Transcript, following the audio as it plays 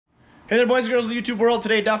Hey there, boys and girls of the YouTube world.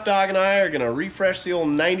 Today, Duff Dog and I are going to refresh the old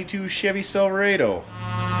 92 Chevy Silverado.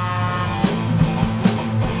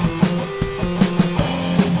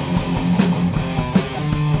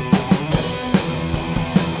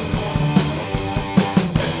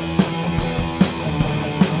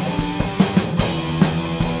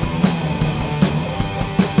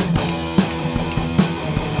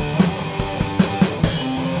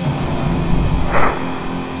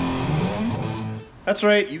 That's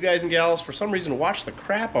right, you guys and gals, for some reason watch the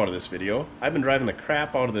crap out of this video. I've been driving the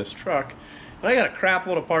crap out of this truck, and I got a crap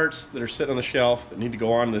load of parts that are sitting on the shelf that need to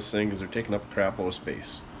go on this thing because they're taking up a crap load of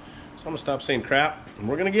space. So I'm gonna stop saying crap, and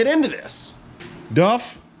we're gonna get into this.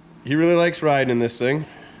 Duff, he really likes riding in this thing.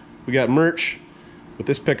 We got merch with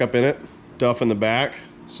this pickup in it, Duff in the back,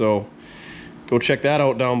 so go check that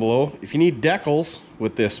out down below. If you need decals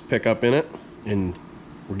with this pickup in it, and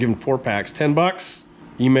we're giving 4 packs, 10 bucks.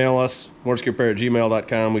 Email us,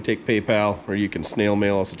 mortskerepair@gmail.com. We take PayPal, or you can snail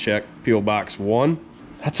mail us a check, P.O. Box 1.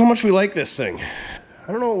 That's how much we like this thing.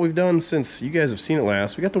 I don't know what we've done since you guys have seen it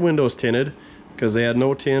last. We got the windows tinted because they had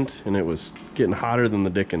no tint and it was getting hotter than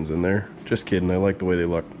the dickens in there. Just kidding, I like the way they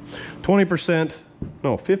look. 20%,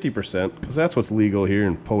 no, 50%, because that's what's legal here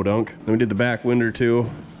in Podunk. Then we did the back window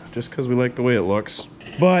too, just because we like the way it looks.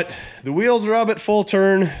 But the wheels are up at full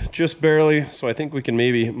turn, just barely, so I think we can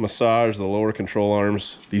maybe massage the lower control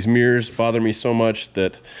arms. These mirrors bother me so much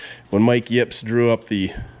that when Mike Yips drew up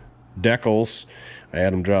the decals, I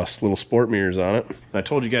had him draw little sport mirrors on it. I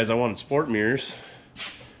told you guys I wanted sport mirrors.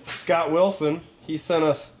 Scott Wilson, he sent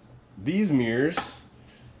us these mirrors,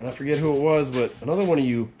 and I forget who it was, but another one of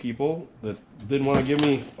you people that didn't want to give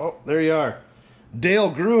me, oh, there you are.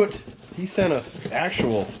 Dale Groot, he sent us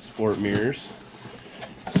actual sport mirrors.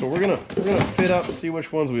 So we're gonna fit up and see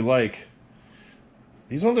which ones we like.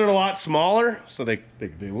 These ones are a lot smaller, so they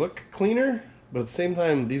look cleaner, but at the same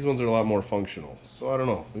time, these ones are a lot more functional. So I don't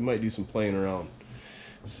know, we might do some playing around.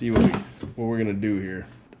 See what we're gonna do here.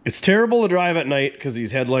 It's terrible to drive at night because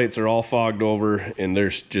these headlights are all fogged over and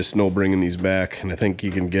there's just no bringing these back. And I think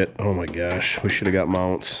you can get, oh my gosh, we should have got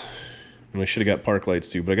mounts. And we should have got park lights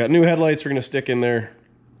too, but I got new headlights we're gonna stick in there,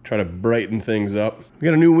 try to brighten things up. We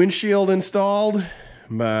got a new windshield installed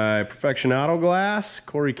by Perfection Auto Glass.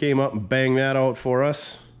 Corey came up and banged that out for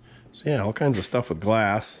us. So yeah, all kinds of stuff with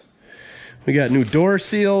glass. We got new door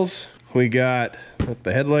seals. We got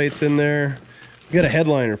the headlights in there. We got a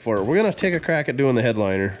headliner for it. We're gonna take a crack at doing the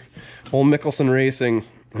headliner. Old Mickelson Racing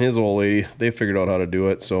and his old lady, they figured out how to do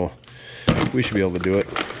it, so we should be able to do it.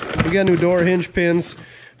 We got new door hinge pins.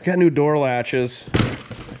 We got new door latches.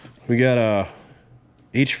 We got a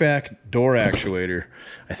HVAC door actuator.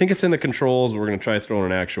 I think it's in the controls, but we're gonna try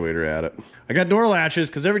throwing an actuator at it. I got door latches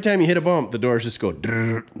because every time you hit a bump, the doors just go,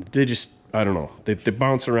 they just, I don't know, they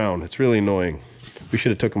bounce around. It's really annoying. We should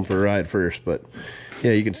have took them for a ride first, but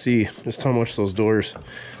yeah, you can see just how much those doors,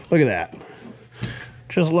 look at that.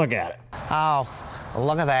 Just look at it. Oh,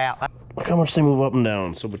 look at that. Look how much they move up and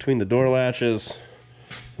down. So between the door latches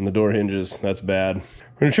and the door hinges, that's bad.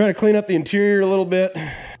 We're gonna try to clean up the interior a little bit.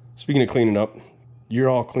 Speaking of cleaning up, you're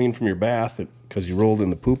all clean from your bath because you rolled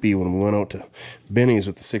in the poopy when we went out to Benny's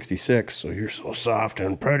with the 66, so you're so soft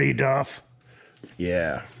and pretty, Duff.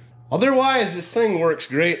 Yeah. Otherwise, this thing works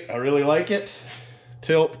great. I really like it.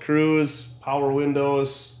 Tilt, cruise, power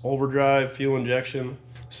windows, overdrive, fuel injection.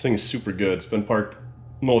 This thing's super good. It's been parked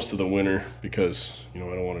most of the winter because, you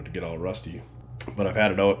know, I don't want it to get all rusty. But I've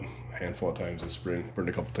had it out a handful of times this spring. Burned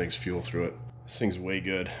a couple tanks of fuel through it. This thing's way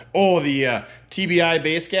good. Oh, the TBI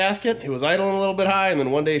base gasket, it was idling a little bit high, and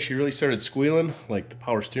then one day she really started squealing, like the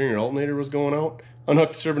power steering or alternator was going out.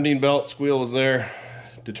 Unhooked the serpentine belt, squeal was there.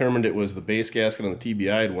 Determined it was the base gasket on the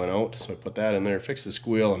TBI had went out, so I put that in there, fixed the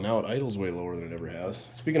squeal, and now it idles way lower than it ever has.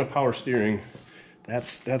 Speaking of power steering,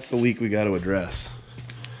 that's the leak we got to address.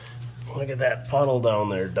 Look at that puddle down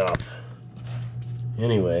there, Duff.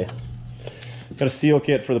 Anyway, got a seal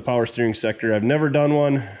kit for the power steering sector. I've never done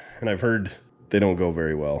one, and I've heard they don't go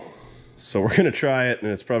very well. So we're gonna try it, and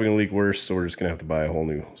it's probably gonna leak worse, so we're just gonna have to buy a whole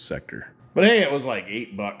new sector. But hey, it was like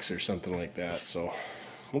 $8 or something like that, so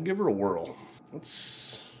we'll give her a whirl.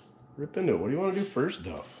 Let's rip into it. What do you want to do first,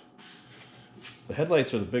 Duff? The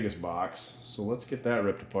headlights are the biggest box, so let's get that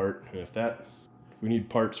ripped apart. And if we need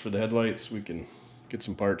parts for the headlights, we can get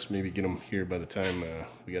some parts, maybe get them here by the time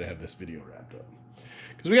we gotta have this video wrapped up.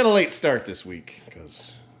 Because we got a late start this week,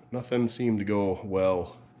 because nothing seemed to go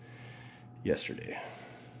well yesterday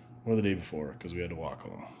or the day before because we had to walk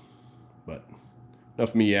home. But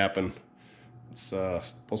enough me yapping. Let's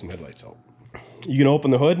pull some headlights out. You gonna open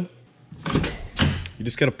the hood? You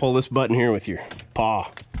just gotta pull this button here with your paw.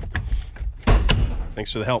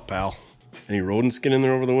 Thanks for the help, pal. Any rodents get in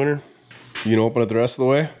there over the winter? You can open it the rest of the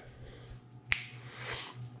way.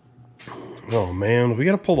 Oh man, we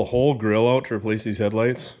gotta pull the whole grill out to replace these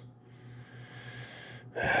headlights.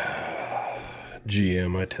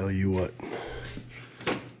 GM, I tell you what.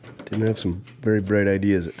 Didn't have some very bright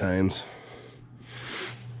ideas at times.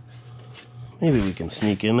 Maybe we can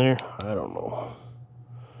sneak in there. I don't know.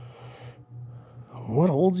 What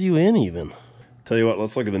holds you in even? Tell you what,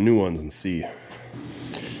 let's look at the new ones and see.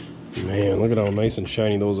 Man, look at how nice and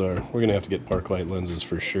shiny those are. We're gonna have to get park light lenses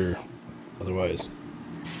for sure. Otherwise,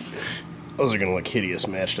 those are gonna look hideous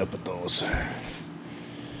matched up with those.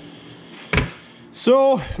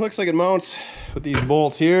 So, looks like it mounts with these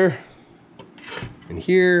bolts here and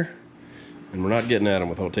here, and we're not getting at them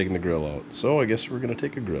without taking the grill out. So I guess we're gonna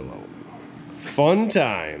take a grill out. Fun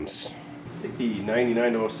times. I think the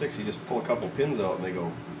 99-06, you just pull a couple pins out and they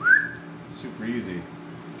go super easy.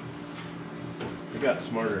 We got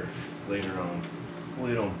smarter later on.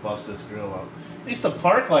 Hopefully don't bust this grill out. At least the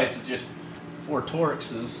park lights is just 4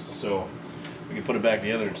 Torxes, so we can put it back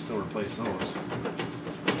together and still replace those.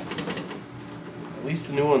 At least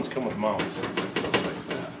the new ones come with mounts. Fix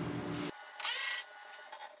that.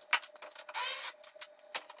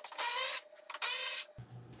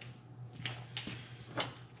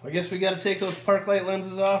 I guess we got to take those park light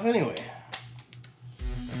lenses off anyway.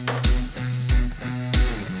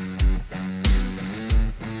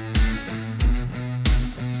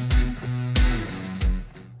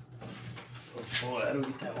 Oh boy, how do we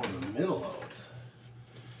get that one in the middle out?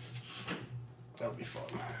 That'll be fun.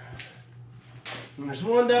 And there's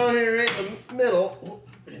one down here right in the middle. Oh,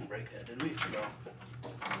 we didn't break that, did we? No.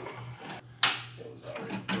 It was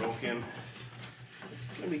already broken. It's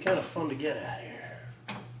going to be kind of fun to get at here.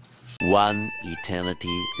 One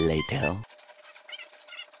eternity later.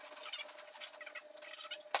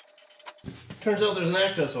 Turns out there's an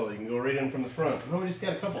access hole. You can go right in from the front. Now we just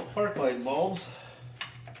got a couple of park light bulbs.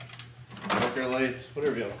 Marker lights,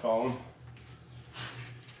 whatever you want to call them.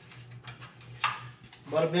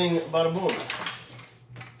 Bada bing, bada boom.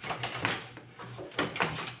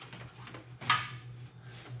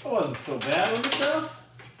 That wasn't so bad, was it, Duff?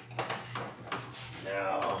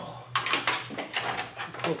 No.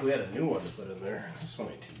 If we had a new one to put in there. This one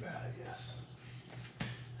ain't too bad, I guess.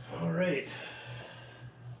 Alright.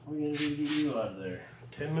 What are we gonna do out of there?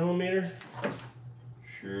 10mm?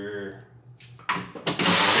 Sure.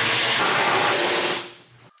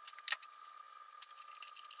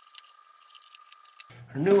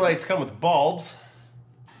 Our new lights come with bulbs.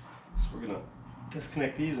 So we're gonna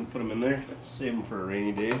disconnect these and put them in there. Save them for a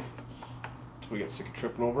rainy day until we get sick of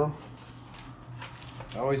tripping over them.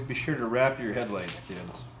 Always be sure to wrap your headlights,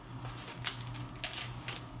 kids.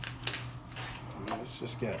 Let's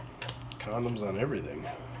just get condoms on everything.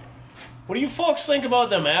 What do you folks think about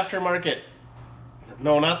them aftermarket?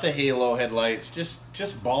 No, not the halo headlights,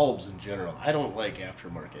 just bulbs in general. I don't like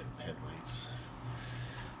aftermarket headlights.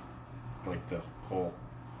 Like the whole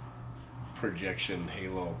projection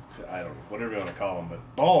halo, I don't know, whatever you want to call them,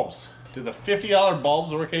 but bulbs. Do the $50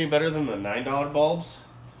 bulbs work any better than the $9 bulbs?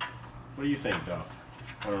 What do you think, Duff?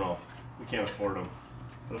 I don't know. We can't afford them.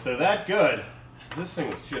 But if they're that good, this thing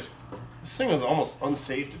was almost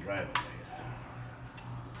unsafe to drive at night.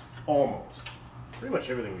 Almost. Pretty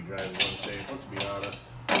much everything we drive is unsafe, let's be honest.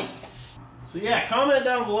 So yeah, comment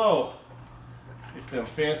down below if the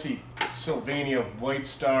fancy Sylvania White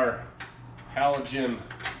Star halogen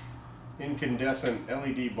incandescent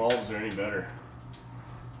LED bulbs are any better.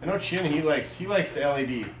 I know Chin, he likes the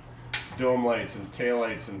LED dome lights and tail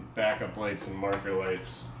lights and backup lights and marker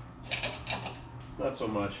lights. Not so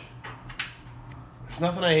much. There's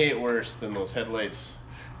nothing I hate worse than those headlights.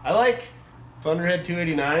 I like Thunderhead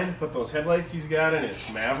 289, but those headlights he's got in his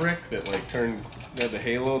Maverick that like they have the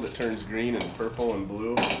halo that turns green and purple and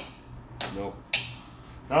blue. Nope.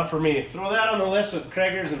 Not for me. Throw that on the list with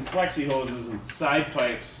Krager's and flexi hoses and side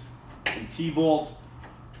pipes and T-bolt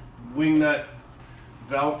wing nut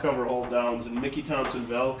valve cover hold downs and Mickey Thompson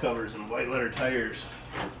valve covers and white letter tires.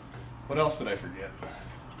 What else did I forget?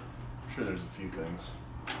 I'm sure there's a few things.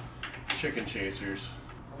 Chicken chasers.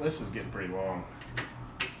 Well, this is getting pretty long.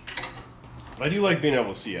 But I do like being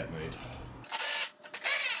able to see at night.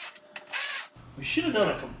 We should have done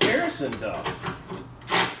a comparison, Duff.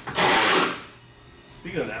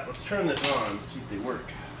 Speaking of that, let's turn this on and see if they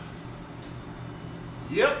work.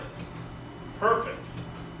 Yep. Perfect.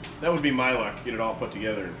 That would be my luck, get it all put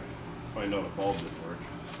together and find out if bulbs didn't work.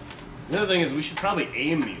 The other thing is we should probably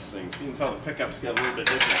aim these things, seeing as how the pickup's got a little bit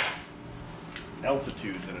different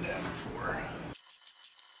altitude than it had before.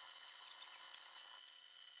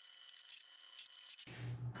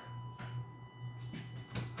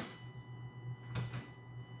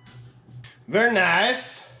 Very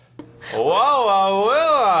nice.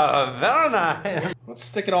 Whoa, very nice. Let's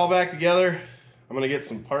stick it all back together. I'm gonna get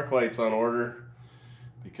some park lights on order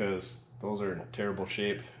because those are in terrible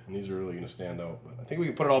shape and these are really gonna stand out. But I think we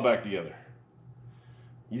can put it all back together.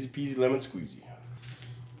 Easy peasy lemon squeezy.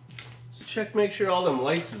 So check, make sure all them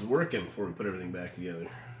lights is working before we put everything back together.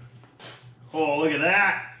 Oh, look at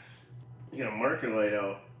that! You got a marker light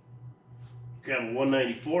out. Grab a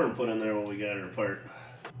 194 and put in there when we got it apart.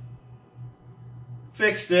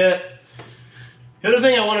 Fixed it. The other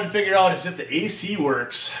thing I wanted to figure out is if the AC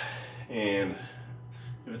works and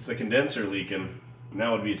if it's the condenser leaking.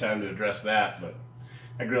 Now would be a time to address that, but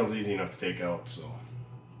that grill's easy enough to take out, so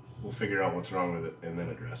we'll figure out what's wrong with it and then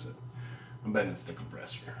address it. I'm betting it's the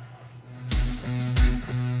compressor.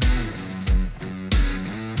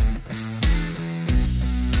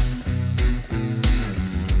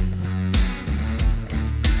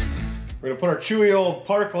 We're gonna put our chewy old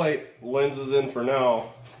park light lenses in for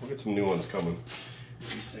now. We'll get some new ones coming.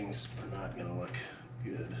 These things are not gonna look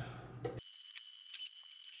good.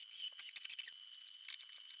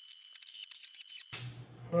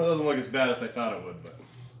 Well, it doesn't look as bad as I thought it would, but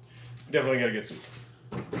we definitely gotta get some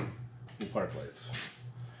new park lights.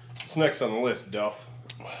 What's next on the list, Duff?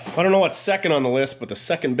 I don't know what's second on the list, but the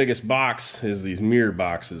second biggest box is these mirror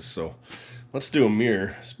boxes, so let's do a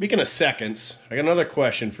mirror. Speaking of seconds, I got another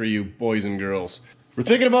question for you boys and girls. We're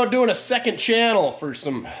thinking about doing a second channel for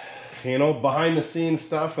some, you know, behind the scenes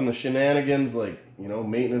stuff and the shenanigans, like, you know,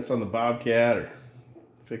 maintenance on the Bobcat or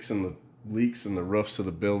fixing the leaks in the roofs of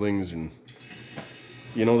the buildings and,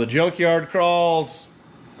 you know, the junkyard crawls,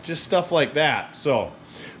 just stuff like that. So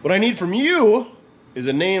what I need from you is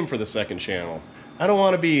a name for the second channel. I don't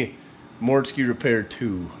want to be Mortske Repair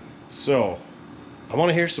 2. So I want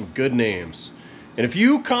to hear some good names. And if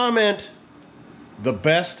you comment the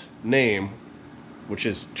best name, which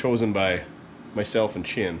is chosen by myself and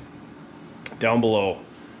Chin, down below,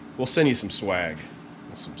 we'll send you some swag,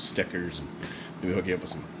 some stickers, and maybe hook you up with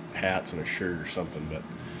some hats and a shirt or something. But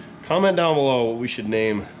comment down below what we should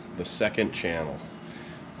name the second channel.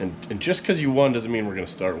 And just because you won doesn't mean we're going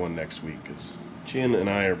to start one next week, because Chin and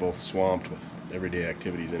I are both swamped with everyday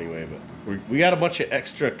activities anyway. But we got a bunch of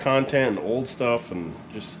extra content and old stuff and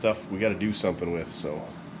just stuff we got to do something with. So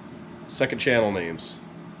second channel names,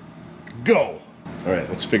 go! All right,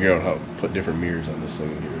 let's figure out how to put different mirrors on this thing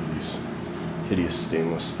and get rid of these hideous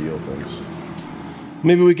stainless steel things.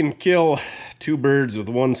 Maybe we can kill two birds with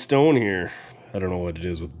one stone here. I don't know what it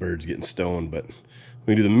is with birds getting stoned, but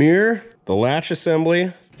we do the mirror, the latch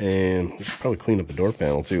assembly, and we should probably clean up the door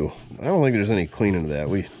panel too. I don't think there's any cleaning to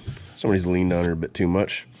that. Somebody's leaned on her a bit too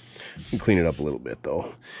much. We can clean it up a little bit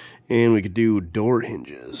though. And we could do door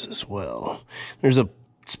hinges as well. There's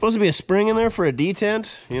supposed to be a spring in there for a detent,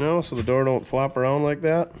 you know, so the door don't flop around like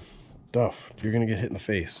that. Duff, you're gonna get hit in the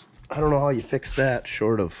face. I don't know how you fix that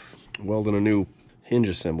short of welding a new hinge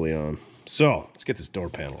assembly on. So let's get this door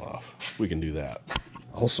panel off. We can do that.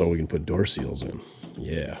 Also, we can put door seals in.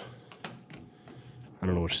 Yeah. I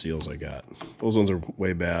don't know which seals I got. Those ones are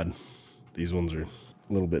way bad. These ones are a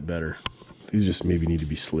little bit better. These just maybe need to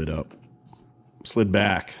be slid up. Slid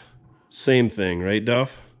back. Same thing, right,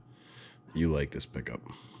 Duff? You like this pickup.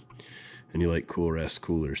 And you like Cool Rest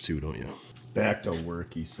coolers too, don't you? Back to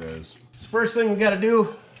work, he says. So first thing we gotta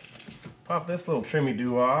do, pop this little trimmy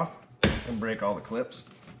do off and break all the clips.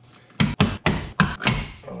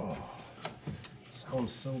 Oh,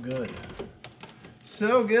 sounds so good.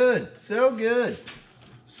 So good, so good.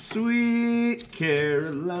 Sweet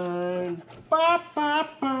Caroline. Ba, ba,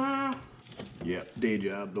 ba. Yeah, day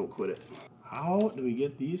job, don't quit it. How do we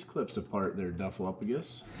get these clips apart there,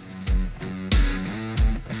 Duffalopagus?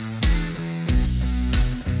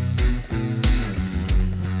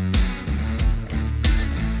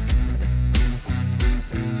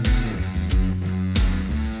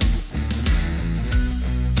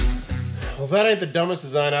 Well, if that ain't the dumbest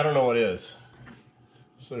design, I don't know what is.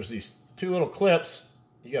 So there's these two little clips.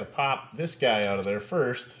 You gotta pop this guy out of there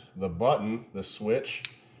first, the button, the switch,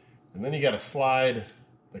 and then you gotta slide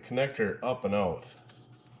the connector up and out.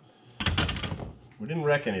 We didn't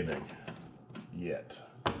wreck anything yet.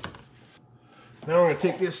 Now we're gonna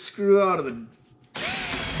take this screw out of the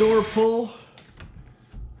door pull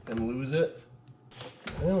and lose it.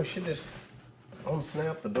 And then we should just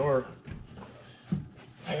unsnap the door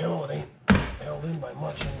panel. It ain't held in by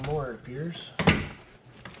much anymore, it appears.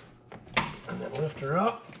 And then lift her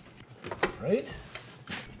up, right?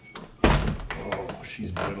 Oh,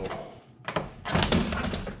 she's brittle.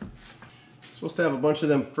 Supposed to have a bunch of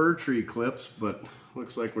them fir tree clips, but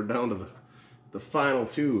looks like we're down to the final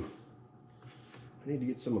two. I need to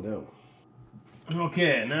get some of them.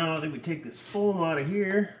 Okay, now I think we take this foam out of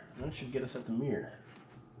here. That should get us at the mirror.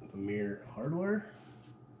 The mirror hardware.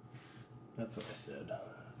 That's what I said.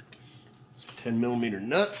 Some 10mm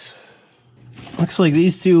nuts. Looks like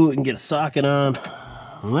these two we can get a socket on.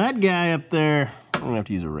 And that guy up there, I'm gonna have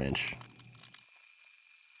to use a wrench.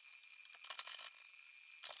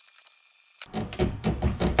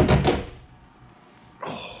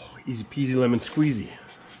 Oh, easy peasy lemon squeezy.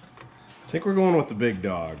 I think we're going with the big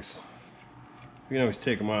dogs. We can always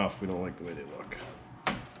take them off if we don't like the way they look.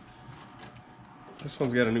 This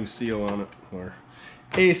one's got a new seal on it, or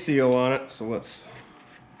a seal on it, so let's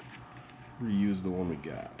reuse the one we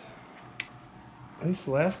got. At least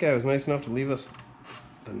the last guy was nice enough to leave us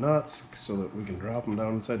the nuts so that we can drop them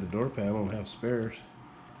down inside the door panel and have spares.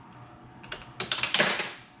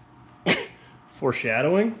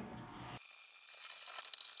 Foreshadowing.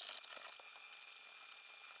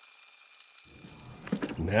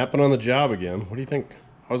 Napping on the job again. What do you think?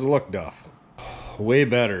 How's it look, Duff? Way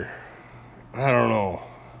better. I don't know.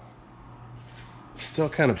 Still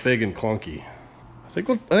kind of big and clunky. We're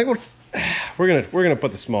gonna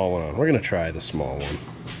put the small one on. We're gonna try the small one.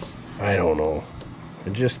 I don't know. I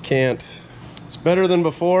just can't. It's better than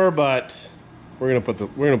before, but we're gonna put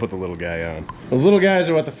the little guy on. Those little guys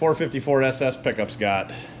are what the 454 SS pickups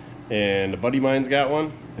got, and a buddy of mine's got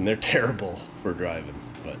one, and they're terrible for driving.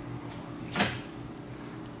 But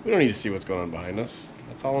we don't need to see what's going on behind us.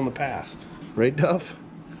 That's all in the past, right, Duff?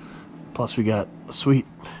 Plus, we got a sweet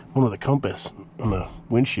one with a compass on the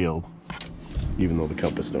windshield. Even though the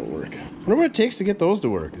compass don't work. I wonder what it takes to get those to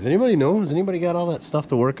work. Does anybody know? Has anybody got all that stuff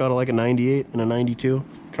to work out of like a 98 and a 92?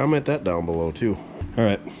 Comment that down below too. All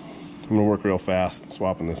right, I'm gonna work real fast,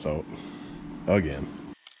 swapping this out again.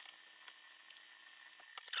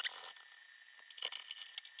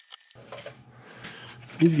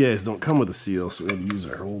 These guys don't come with a seal, so we had to use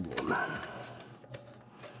our old one.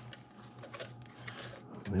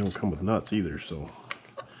 They don't come with nuts either, so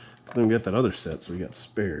we didn't get that other set, so we got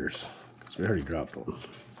spares. We already dropped one.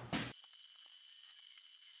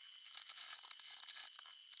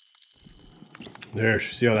 There,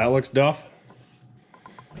 see how that looks, Duff?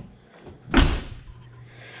 I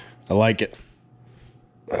like it.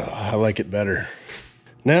 I like it better.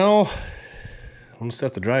 Now, I'll just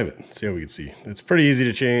have to drive it, see how we can see. It's pretty easy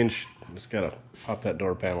to change. Just gotta pop that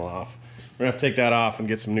door panel off. We're gonna have to take that off and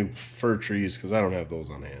get some new fir trees, because I don't have those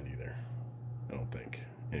on hand either. I don't think.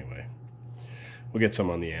 Anyway. We'll get some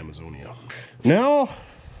on the Amazonia. Now,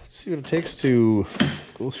 let's see what it takes to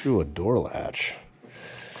go through a door latch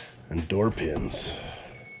and door pins.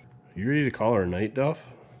 Are you ready to call her a night, Duff?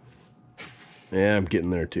 Yeah, I'm getting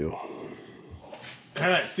there too. All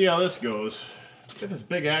right, see how this goes. It's got this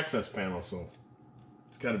big access panel, so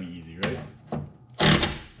it's gotta be easy, right?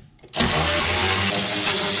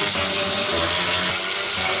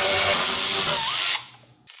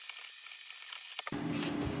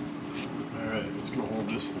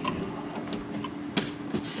 This thing in.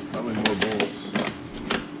 Probably more bolts.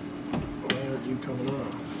 Why aren't you coming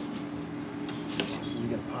off? So you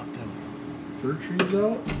gotta pop them fir trees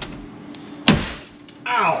out.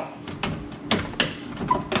 Ow!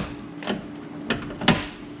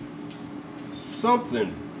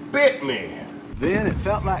 Something bit me. Then it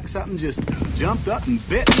felt like something just jumped up and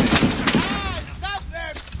bit me.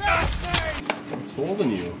 What's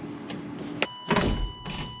holding you?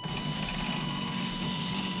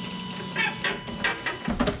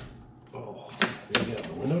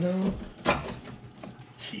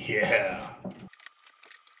 Yeah.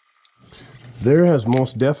 There has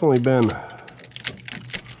most definitely been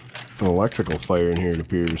an electrical fire in here, it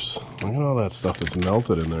appears. Look at all that stuff that's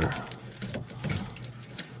melted in there.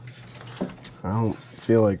 I don't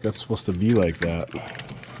feel like that's supposed to be like that.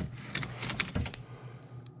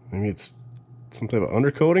 Maybe it's some type of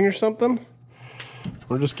undercoating or something?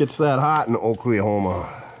 Or it just gets that hot in Oklahoma.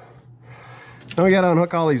 Now we gotta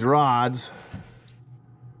unhook all these rods.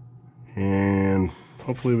 And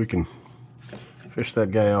hopefully we can fish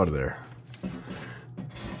that guy out of there.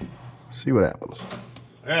 See what happens.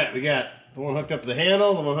 Alright, we got the one hooked up to the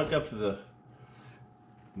handle, the one hooked up to the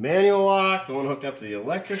manual lock, the one hooked up to the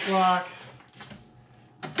electric lock.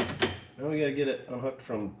 Now we gotta get it unhooked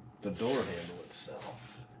from the door handle itself.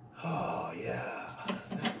 Oh yeah,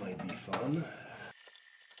 that might be fun.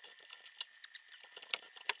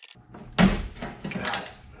 Got it.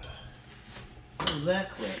 How's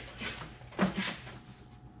that clip?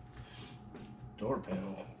 Door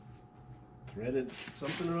panel. Threaded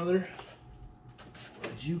something or other.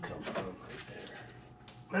 Where did you come from? Right there.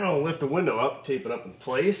 Now I'll lift the window up, tape it up in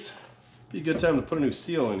place. Be a good time to put a new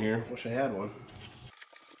seal in here. Wish I had one.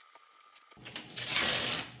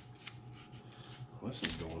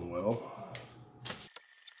 well.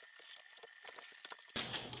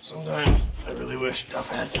 Sometimes I really wish Duff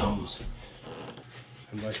had thumbs.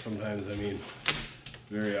 And by sometimes I mean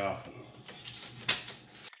very often.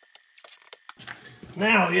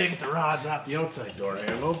 Now we gotta get the rods off the outside door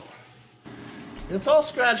handle. It's all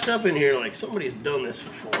scratched up in here like somebody's done this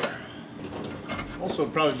before. Also,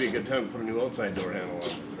 it'd probably be a good time to put a new outside door handle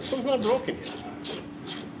on. This one's not broken yet.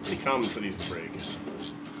 Pretty common for these to break.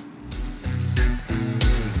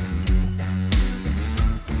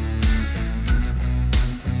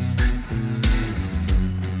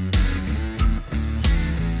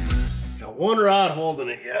 Got one rod holding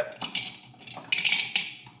it yet.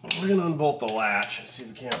 We're gonna unbolt the latch and see if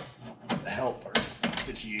we can't help our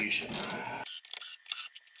situation.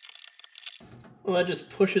 Well, that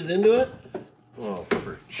just pushes into it. Oh,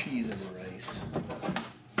 for cheese and rice.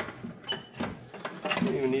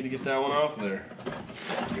 Don't even need to get that one off there.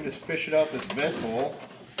 You can just fish it out this vent hole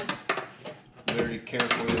very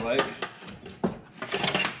carefully, like.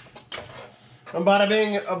 And bada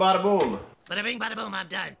bing, bada boom. Bada bing, bada boom, I'm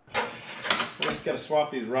done. We just gotta swap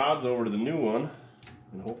these rods over to the new one,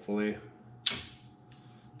 and hopefully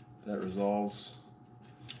that resolves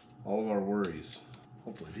all of our worries.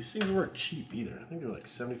 Hopefully. These things weren't cheap either. I think they're like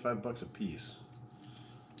 75 bucks a piece.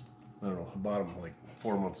 I don't know, I bought them like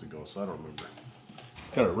 4 months ago, so I don't remember.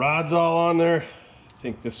 Got our rods all on there. I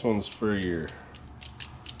think this one's for your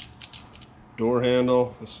door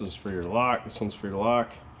handle. This is for your lock. This one's for your lock.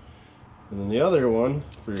 And then the other one,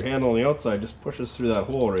 for your handle on the outside, just pushes through that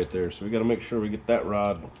hole right there. So we gotta make sure we get that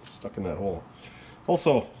rod stuck in that hole.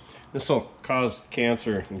 Also, this will cause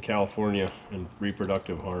cancer in California and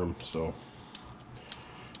reproductive harm, so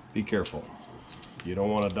be careful. You don't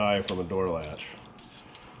want to die from a door latch,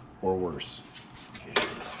 or worse. Okay,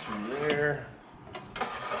 this through there.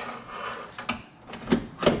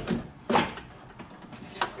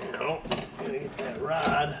 Now, gotta get that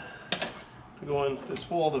rod to go in this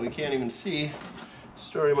hole that we can't even see.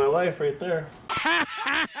 Story of my life right there.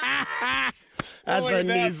 That's a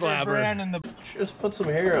knee slapper. Just put some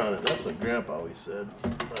hair on it. That's what Grandpa always said. I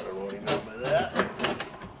don't know what he meant by that.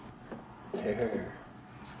 Hair.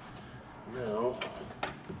 No.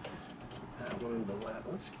 That one in the lap.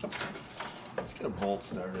 Let's get a bolt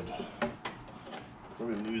started. Before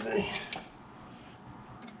we lose any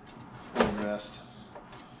rest.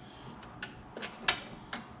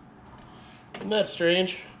 Isn't that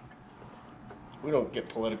strange? We don't get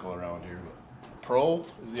political around here, but pro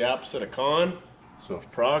is the opposite of con. So if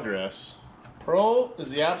pro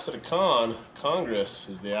is the opposite of con, Congress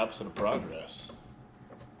is the opposite of progress.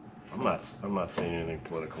 I'm not saying anything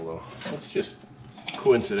political though. It's just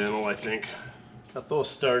coincidental, I think. Got those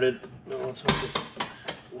started. Now let's hook this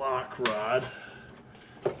lock rod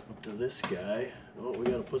up to this guy. Oh, we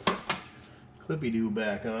gotta put the clippy-doo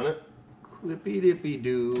back on it.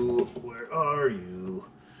 Clippy-dippy-doo, where are you?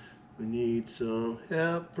 We need some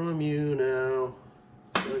help from you now.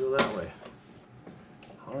 Gotta go that way.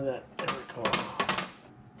 How did that ever come off?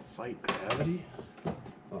 Fight gravity?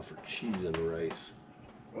 Oh, for cheese and rice.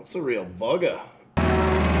 That's a real bugger.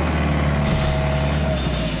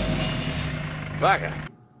 Bugger.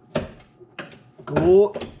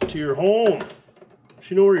 Go to your home. Do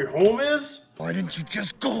you know where your home is? Why didn't you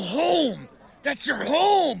just go home? That's your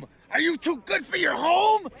home! Are you too good for your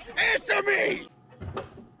home? Answer me!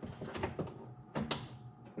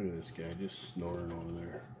 Look at this guy just snoring over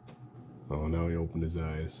there. Oh, now he opened his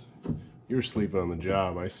eyes. You were sleeping on the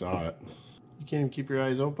job, I saw it. You can't even keep your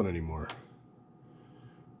eyes open anymore.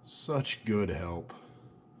 Such good help.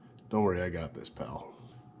 Don't worry, I got this, pal.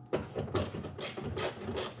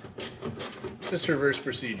 Just reverse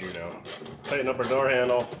procedure now. Tighten up our door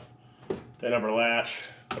handle, tighten up our latch,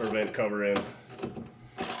 put our vent cover in,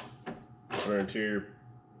 put our interior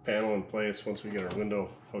panel in place once we get our window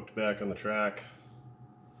hooked back on the track.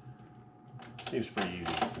 Seems pretty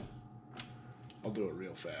easy. I'll do it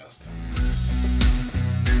real fast.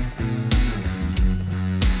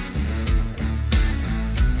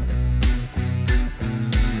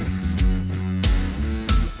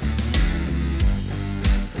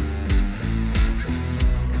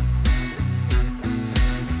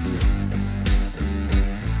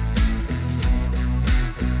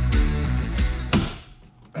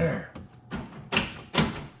 There.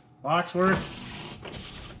 Locks work.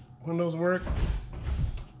 Windows work.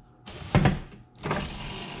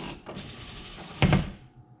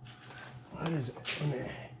 What is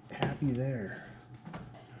unhappy there?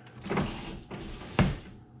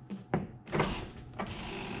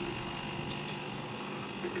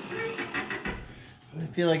 I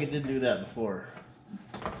feel like it didn't do that before.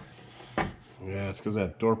 Yeah, it's because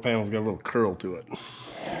that door panel's got a little curl to it.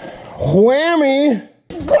 Whammy!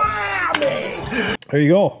 Whammy! There you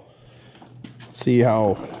go. See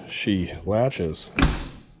how she latches.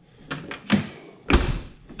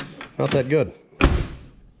 Not that good.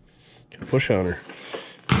 Can push on her.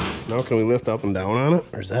 Now can we lift up and down on it?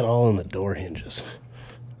 Or is that all in the door hinges?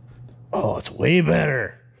 Oh, it's way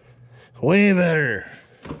better. Way better.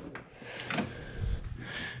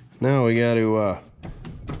 Now we got to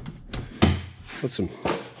put some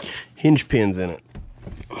hinge pins in it.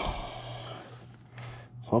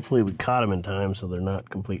 Hopefully we caught them in time so they're not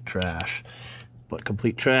complete trash. But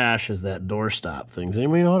complete trash is that doorstop thing. Does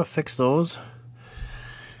anybody know how to fix those?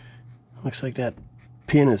 Looks like that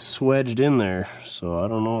pin is swedged in there, so I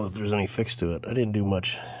don't know if there's any fix to it. I didn't do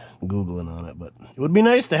much Googling on it, but it would be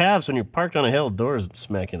nice to have so when you're parked on a hill, doors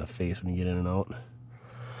smack you in the face when you get in and out.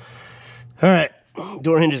 All right,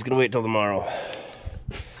 door hinge is gonna wait till tomorrow.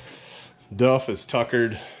 Duff is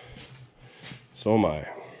tuckered, so am I.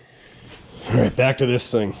 All right, back to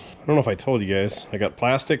this thing. I don't know if I told you guys, I got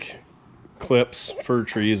plastic clips, fir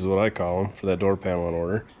trees is what I call them, for that door panel on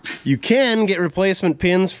order. You can get replacement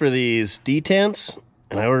pins for these detents,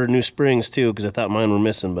 and I ordered new springs too because I thought mine were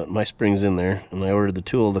missing, but my spring's in there, and I ordered the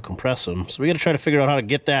tool to compress them. So we got to try to figure out how to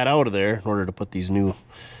get that out of there in order to put these new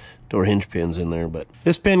door hinge pins in there. But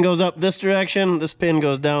this pin goes up this direction, this pin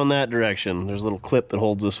goes down that direction. There's a little clip that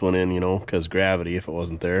holds this one in, you know, because gravity if it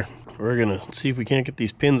wasn't there. We're gonna see if we can't get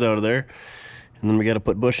these pins out of there, and then we got to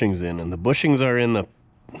put bushings in, and the bushings are in the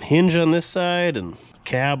hinge on this side and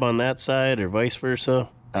cab on that side, or vice versa.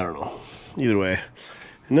 I don't know. Either way.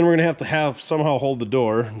 And then we're gonna have somehow hold the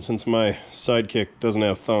door, and since my sidekick doesn't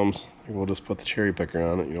have thumbs, we'll just put the cherry picker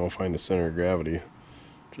on it, you know, find the center of gravity,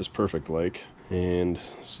 just perfect like, and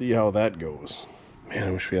see how that goes. Man,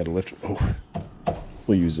 I wish we had a lift. Oh,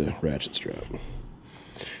 we'll use a ratchet strap.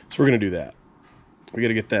 So we're gonna do that. We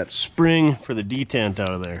gotta get that spring for the detent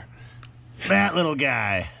out of there. That little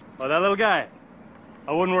guy. Oh, that little guy.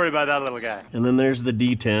 I wouldn't worry about that little guy. And then there's the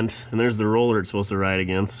detent, and there's the roller it's supposed to ride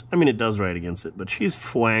against. I mean, it does ride against it, but she's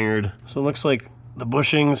fwangered. So it looks like the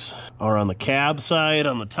bushings are on the cab side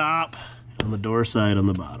on the top, on the door side on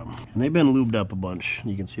the bottom. And they've been lubed up a bunch.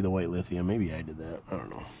 You can see the white lithium. Maybe I did that. I don't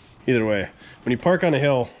know. Either way, when you park on a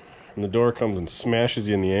hill and the door comes and smashes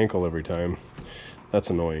you in the ankle every time, that's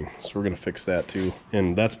annoying. So we're gonna fix that too.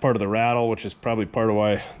 And that's part of the rattle, which is probably part of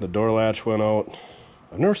why the door latch went out.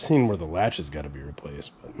 I've never seen where the latch has got to be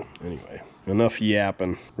replaced, but anyway, enough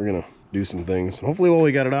yapping. We're gonna do some things. And hopefully while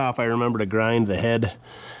we got it off, I remember to grind the head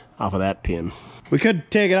off of that pin. We could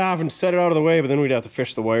take it off and set it out of the way, but then we'd have to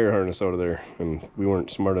fish the wire harness out of there, and we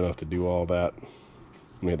weren't smart enough to do all that when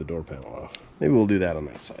we had the door panel off. Maybe we'll do that on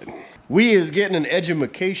that side. We is getting an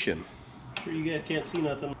edumacation. Sure you guys can't see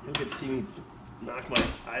nothing. You'll get to see me knock my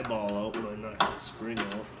eyeball out when I knock the spring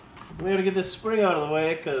out. We gotta get this spring out of the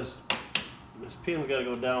way because this pin's got to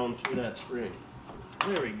go down through that spring.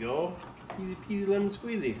 There we go. Easy peasy lemon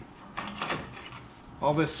squeezy.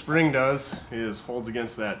 All this spring does is holds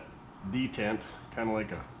against that detent, kind of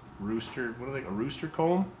like a rooster, what are they, a rooster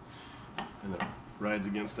comb? And it rides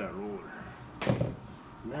against that roller.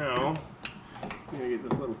 Now, I'm gonna get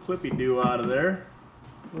this little clippy-doo out of there.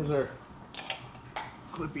 Where's our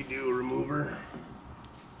clippy-doo remover?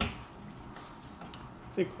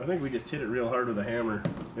 I think we just hit it real hard with a hammer.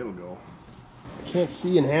 It'll go. I can't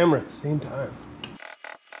see and hammer at the same time.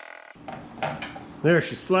 There,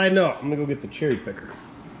 she's sliding out. I'm gonna go get the cherry picker.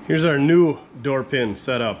 Here's our new door pin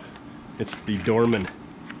set up. It's the Dorman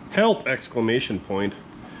help exclamation point.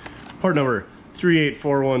 Part number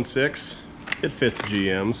 38416. It fits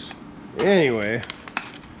GMs. Anyway,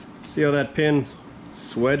 see how that pin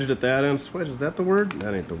swedged at that end? Swedged, is that the word?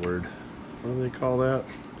 That ain't the word. What do they call that?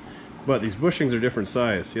 But these bushings are different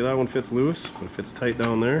size. See how that one fits loose, but it fits tight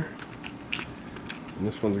down there. And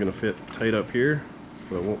this one's gonna fit tight up here,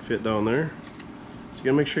 but it won't fit down there. So you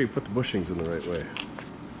gotta make sure you put the bushings in the right way,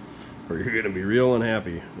 or you're gonna be real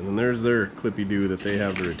unhappy. And then there's their clippy-doo that they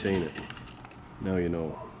have to retain it. Now you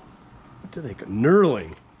know. What do they call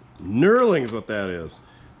knurling? Knurling is what that is,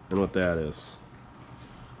 and what that is.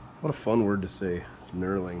 What a fun word to say,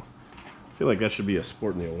 knurling. I feel like that should be a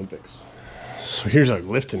sport in the Olympics. So here's our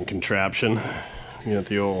lifting contraption. You got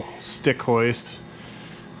the old stick hoist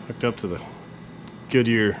hooked up to the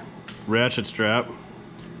Goodyear ratchet strap.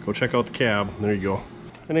 Go check out the cab. There you go.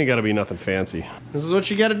 It ain't gotta be nothing fancy. This is what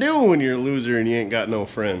you gotta do when you're a loser and you ain't got no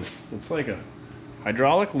friends. It's like a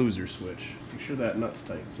hydraulic loser switch. Make sure that nut's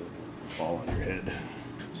tight so it won't fall on your head.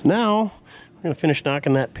 So now we're gonna finish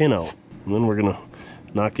knocking that pin out, and then we're gonna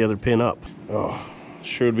knock the other pin up. Oh,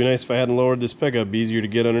 sure would be nice if I hadn't lowered this pickup. It'd be easier to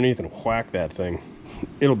get underneath and whack that thing.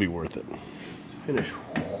 It'll be worth it. Let's finish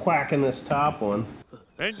whacking this top one.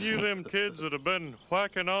 Ain't you them kids that have been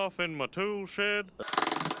whacking off in my tool shed?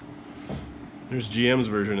 There's GM's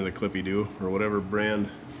version of the Clippy-Doo, or whatever brand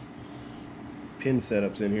pin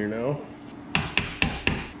setup's in here now.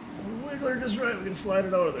 Wiggler just right, we can slide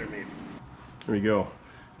it out of there maybe. There we go.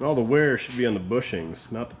 And all the wear should be on the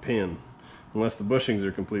bushings, not the pin. Unless the bushings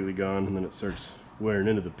are completely gone, and then it starts wearing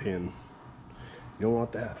into the pin. You don't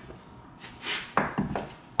want that.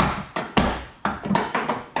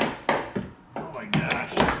 Oh my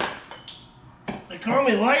gosh. They call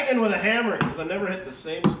me lightning with a hammer because I never hit the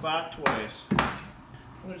same spot twice. Well,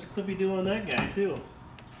 there's a Clippy-Doo on that guy too.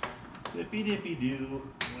 Clippy-Dippy-Doo,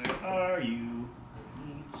 where are you? I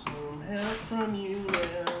need some help from you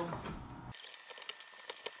now.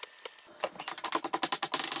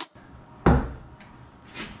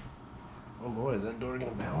 Oh boy, is that door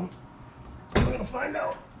gonna balance? We're gonna find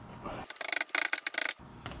out.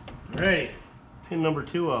 Alrighty, pin number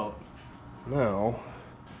 2 out. Now,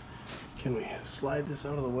 can we slide this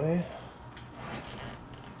out of the way?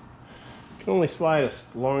 Can only slide as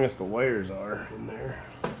long as the wires are in there.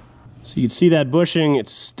 So you can see that bushing,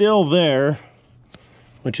 it's still there,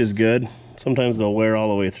 which is good. Sometimes they'll wear all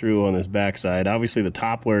the way through on this back side. Obviously the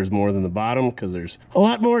top wears more than the bottom because there's a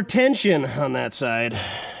lot more tension on that side.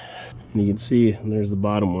 And you can see there's the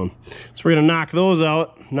bottom one. So we're gonna knock those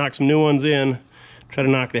out, knock some new ones in, try to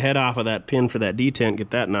knock the head off of that pin for that detent, get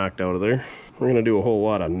that knocked out of there. We're gonna do a whole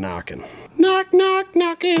lot of knocking. Knock, knock,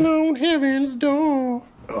 knocking on heaven's door.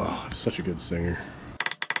 Oh, I'm such a good singer.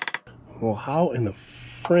 Well, how in the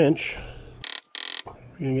French are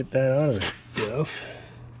we gonna get that out of there, Duff?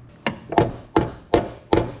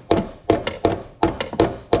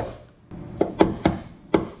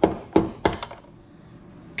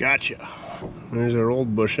 Gotcha. There's our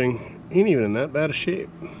old bushing. Ain't even in that bad a shape.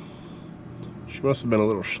 She must have been a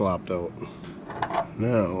little slopped out.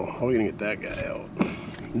 Now, how are we gonna get that guy out?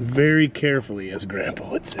 Very carefully, as Grandpa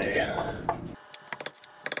would say.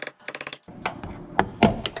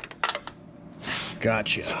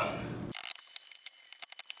 Gotcha.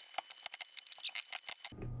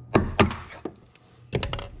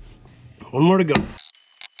 One more to go.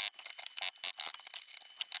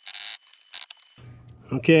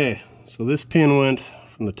 Okay, so this pin went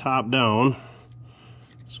from the top down.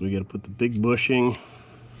 So we gotta put the big bushing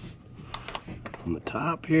on the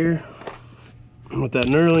top here. And with that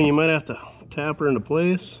knurling, you might have to tap her into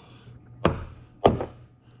place.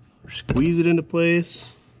 Or squeeze it into place.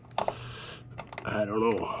 I don't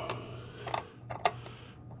know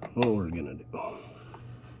what we're gonna do.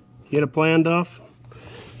 You got a plan, Duff?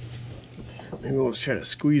 Maybe we'll just try to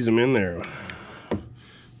squeeze them in there.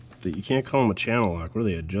 You can't call them a channel lock. What are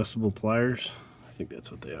they, adjustable pliers? I think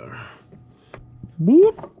that's what they are.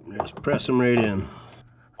 Boop! Just press them right in.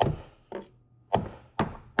 A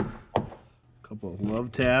couple of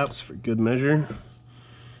love taps for good measure.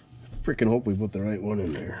 Freaking hope we put the right one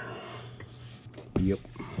in there. Yep.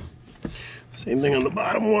 Same thing on the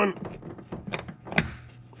bottom one.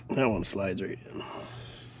 That one slides right in.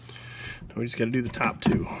 Now we just got to do the top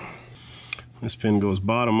two. This pin goes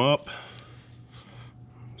bottom up.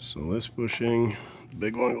 So this bushing, the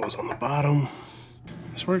big one goes on the bottom.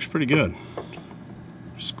 This works pretty good.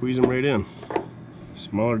 Just squeeze them right in.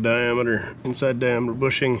 Smaller diameter, inside diameter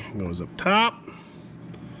bushing goes up top.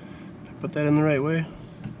 Did I put that in the right way?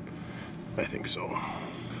 I think so.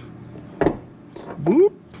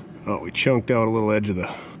 Boop. Oh, we chunked out a little edge of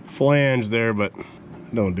the flange there, but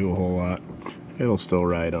don't do a whole lot. It'll still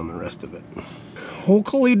ride on the rest of it.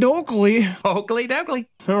 Hokely dokely. Hokely dokely.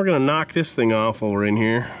 Now we're gonna knock this thing off while we're in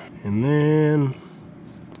here, and then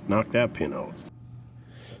knock that pin out.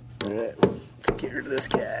 All right, let's get rid of this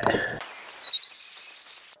guy.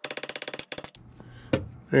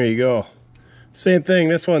 There you go. Same thing,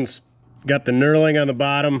 this one's got the knurling on the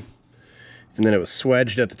bottom, and then it was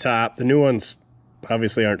swedged at the top. The new ones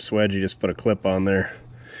obviously aren't swedged, you just put a clip on there.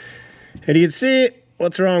 And you can see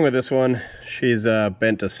what's wrong with this one. She's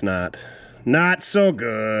bent to snot. Not so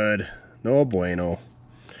good. No bueno.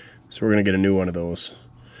 So we're gonna get a new one of those.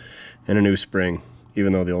 And a new spring.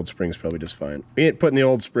 Even though the old spring's probably just fine. We ain't putting the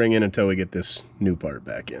old spring in until we get this new part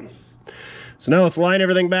back in. So now let's line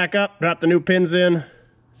everything back up, drop the new pins in,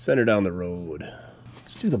 send her down the road.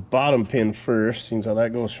 Let's do the bottom pin first, seeing how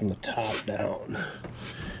that goes from the top down.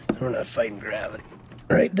 We're not fighting gravity.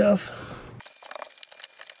 Right, Duff?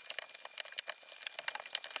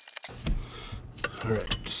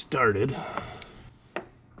 Alright, started.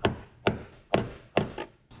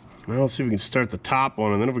 Now let's see if we can start the top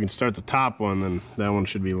one, and then if we can start the top one, then that one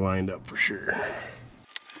should be lined up for sure.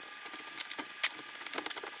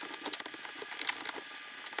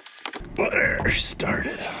 There,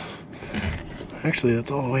 started. Actually,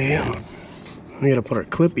 that's all the way in. We gotta put our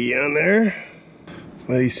clippy on there.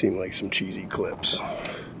 Well, these seem like some cheesy clips.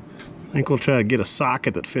 I think we'll try to get a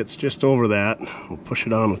socket that fits just over that. We'll push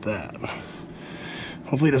it on with that.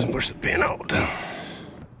 Hopefully it doesn't push the pin out.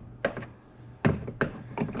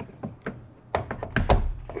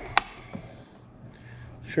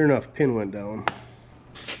 Sure enough, pin went down.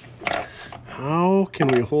 How can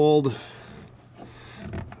we hold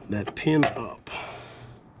that pin up?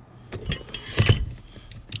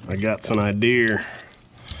 I got an idea.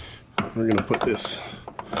 We're gonna put this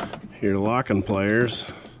here locking pliers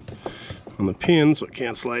on the pin so it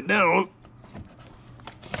can't slide down,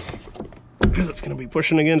 because it's gonna be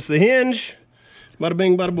pushing against the hinge. Bada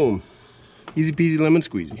bing, bada boom. Easy peasy lemon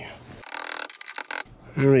squeezy.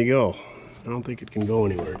 There we go. I don't think it can go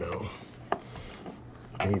anywhere now.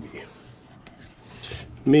 Maybe.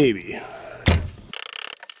 Maybe.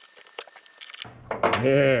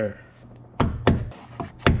 There.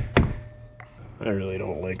 I really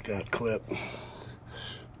don't like that clip.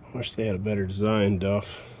 Wish they had a better design,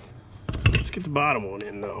 Duff. Let's get the bottom one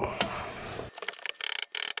in now.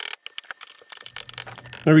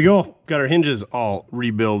 There we go. Got our hinges all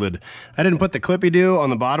rebuilded. I didn't put the clippy do on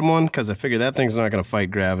the bottom one because I figured that thing's not going to fight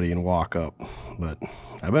gravity and walk up. But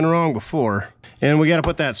I've been wrong before. And we got to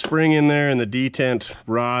put that spring in there and the detent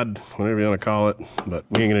rod, whatever you want to call it. But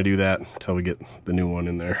we ain't going to do that until we get the new one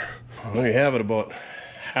in there. There you have it, about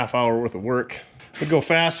half hour worth of work. It'd go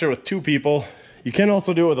faster with 2 people. You can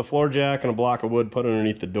also do it with a floor jack and a block of wood put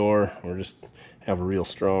underneath the door, or just have a real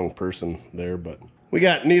strong person there. But we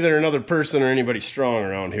got neither another person or anybody strong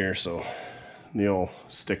around here, so the old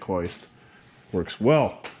stick hoist works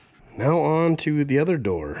well. Now on to the other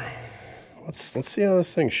door. Let's see how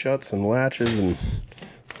this thing shuts and latches and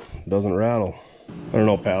doesn't rattle. I don't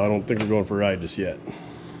know, pal. I don't think we're going for a ride just yet.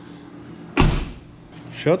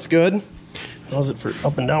 Shuts good. How's it for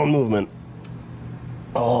up and down movement?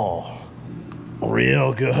 Oh,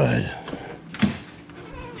 real good.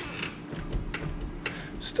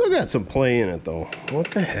 Still got some play in it though.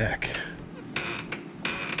 What the heck?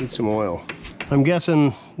 Need some oil. I'm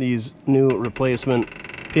guessing these new replacement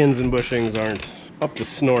pins and bushings aren't up to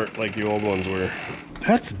snort like the old ones were.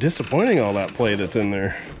 That's disappointing, all that play that's in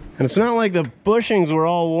there. And it's not like the bushings were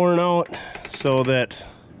all worn out, so that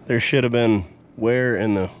there should have been wear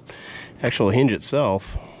in the actual hinge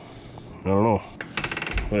itself. I don't know.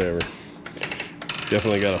 Whatever.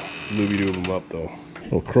 Definitely gotta looby-doob them up though.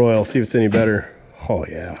 Little croy, I'll see if it's any better. Oh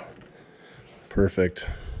yeah. Perfect.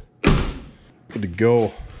 Good to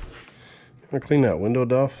go. Wanna clean that window,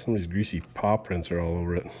 Duff? Some of these greasy paw prints are all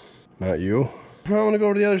over it. Not you. I'm gonna go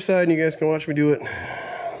over to the other side and you guys can watch me do it.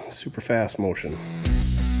 Super fast motion.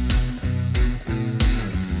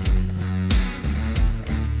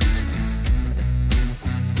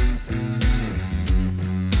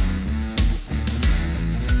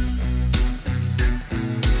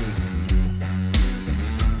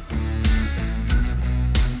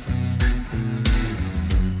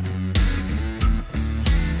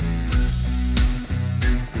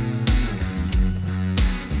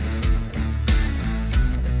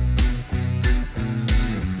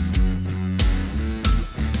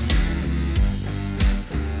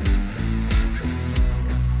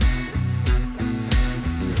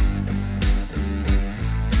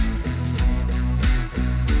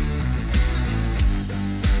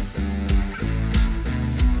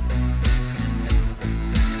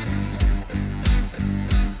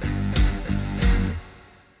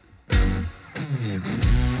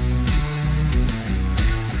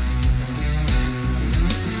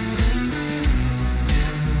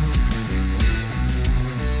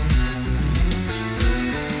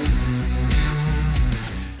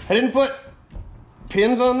 I didn't put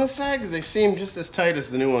pins on this side because they seem just as tight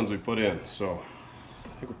as the new ones we put in. So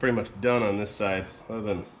I think we're pretty much done on this side. Other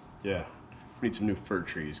than, yeah, we need some new fir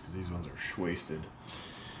trees because these ones are wasted.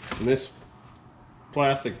 And this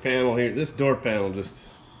plastic panel here, this door panel just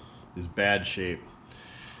is bad shape.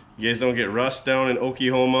 You guys don't get rust down in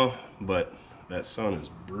Oklahoma, but that sun is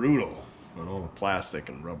brutal on all the plastic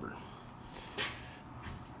and rubber.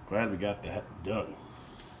 Glad we got that done.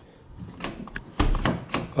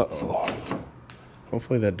 Uh-oh.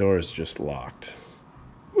 Hopefully that door is just locked.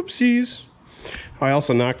 Whoopsies. I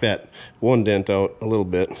also knocked that one dent out a little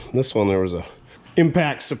bit. This one, there was a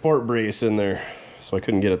impact support brace in there, so I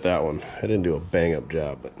couldn't get at that one. I didn't do a bang-up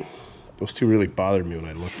job, but those two really bothered me when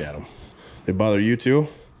I looked at them. They bother you too?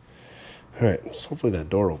 All right, so hopefully that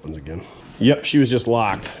door opens again. Yep, she was just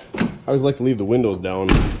locked. I always like to leave the windows down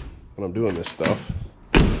when I'm doing this stuff.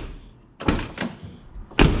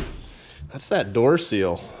 That's that door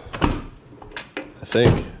seal, I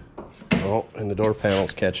think. Oh Oh, and the door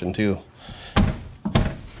panel's catching too.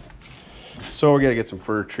 So we gotta get some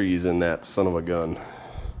fir trees in that son of a gun.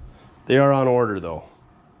 They are on order though.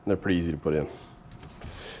 And they're pretty easy to put in.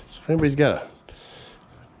 So if anybody's got a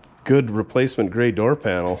good replacement gray door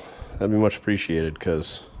panel, that'd be much appreciated,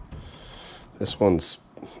 because this one's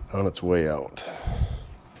on its way out.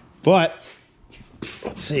 But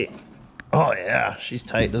let's see. Oh yeah, she's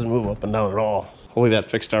tight, doesn't move up and down at all. Hopefully that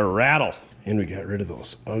fixed our rattle. And we got rid of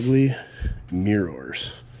those ugly mirrors.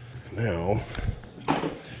 Now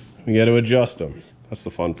we got to adjust them. That's the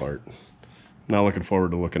fun part. Now looking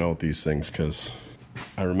forward to looking out these things, because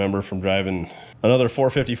I remember from driving another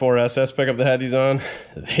 454 SS pickup that had these on,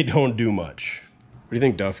 they don't do much. What do you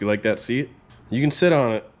think, Duff? You like that seat? You can sit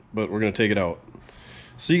on it, but we're gonna take it out.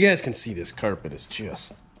 So you guys can see this carpet is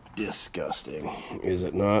just disgusting. Is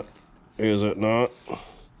it not? Is it not? So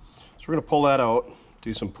we're gonna pull that out,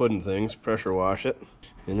 do some pudding things, pressure wash it,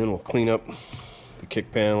 and then we'll clean up the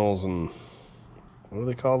kick panels and what do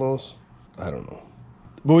they call those? I don't know.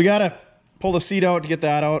 But we gotta pull the seat out to get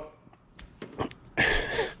that out.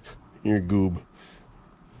 You're a goob.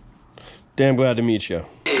 Damn glad to meet you.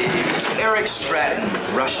 Eric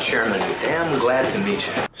Stratton, Rush Chairman. Damn glad to meet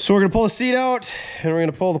you. So we're gonna pull the seat out, and we're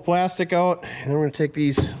gonna pull the plastic out, and then we're gonna take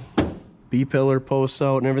these B-pillar posts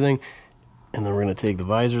out and everything, and then we're gonna take the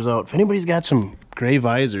visors out. If anybody's got some gray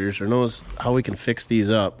visors or knows how we can fix these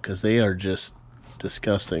up, because they are just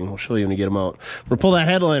disgusting, we'll show you when we get them out. We're gonna pull that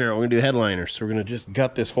headliner out. We're gonna do headliner, so we're gonna just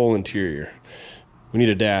gut this whole interior. We need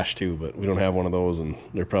a dash too, but we don't have one of those, and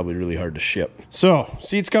they're probably really hard to ship. So,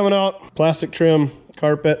 seats coming out, plastic trim,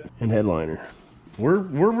 carpet, and headliner. We're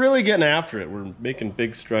really getting after it. We're making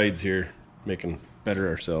big strides here, making better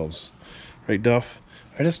ourselves. Right, Duff?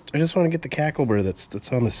 I just want to get the cackle burr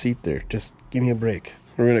that's on the seat there. Just give me a break.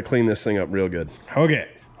 We're gonna clean this thing up real good. Okay.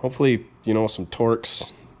 Hopefully, you know, some Torx,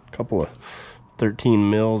 a couple of 13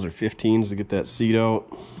 mils or 15s to get that seat out,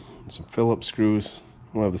 and some Phillips screws.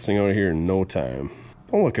 We'll have this thing out of here in no time.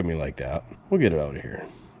 Don't look at me like that. We'll get it out of here.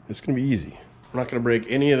 It's gonna be easy. We're not gonna break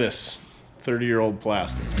any of this 30-year-old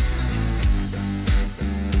plastic.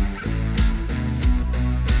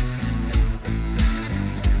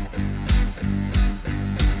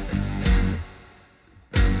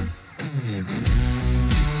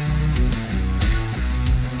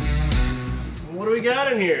 What do we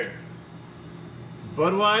got in here?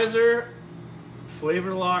 Budweiser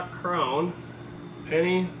Flavor Lock Crown,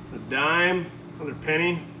 penny, a dime, another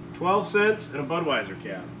penny, 12 cents, and a Budweiser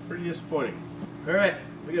cap. Pretty disappointing. All right,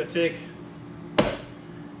 we gotta take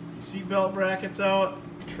seatbelt brackets out,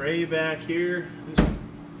 tray back here, this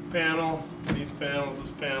panel, these panels, this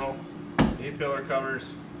panel, A-pillar covers.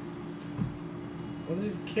 What are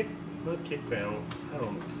these not kick panel, I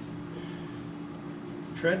don't know.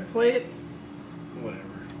 Tread plate? Whatever,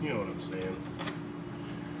 you know what I'm saying.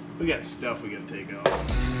 We got stuff we gotta take out.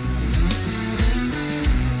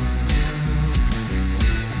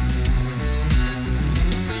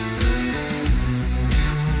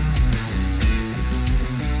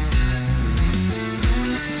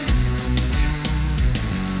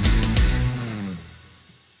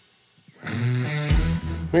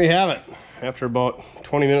 There you have it. After about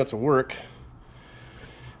 20 minutes of work,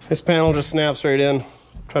 this panel just snaps right in.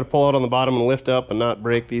 Try to pull out on the bottom and lift up and not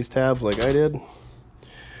break these tabs like I did.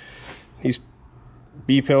 These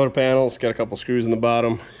B-pillar panels got a couple screws in the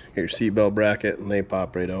bottom. Got your seatbelt bracket, and they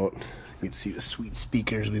pop right out. You can see the sweet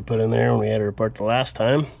speakers we put in there when we had it apart the last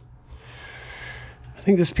time. I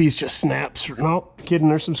think this piece just snaps. Nope, kidding,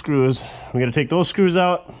 there's some screws. We gotta take those screws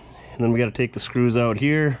out, and then we gotta take the screws out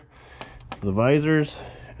here for the visors,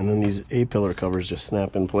 and then these A-pillar covers just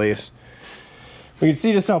snap in place. We can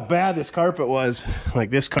see just how bad this carpet was.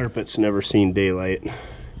 Like, this carpet's never seen daylight. You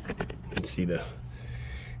can see the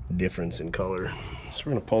difference in color. So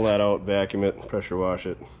we're gonna pull that out, vacuum it, pressure wash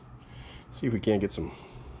it, see if we can't get some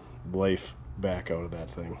life back out of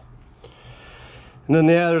that thing. And then,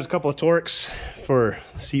 yeah, there's a couple of Torx for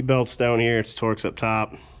seat belts down here. It's Torx up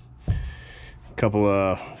top. A couple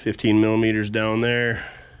of 15 millimeters down there.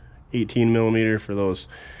 18 millimeter for those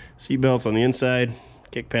seat belts on the inside.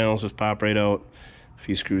 Kick panels just pop right out. A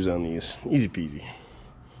few screws on these. Easy peasy.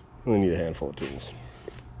 Only need a handful of tools.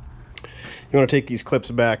 You want to take these clips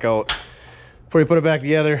back out before you put it back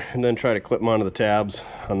together, and then try to clip them onto the tabs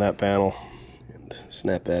on that panel and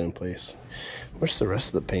snap that in place. Wish the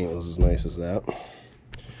rest of the paint was as nice as that.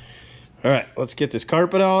 All right, let's get this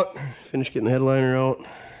carpet out, finish getting the headliner out,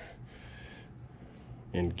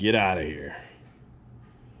 and get out of here.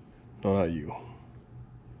 No, not you.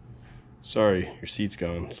 Sorry, your seat's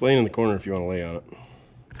gone. It's laying in the corner if you want to lay on it.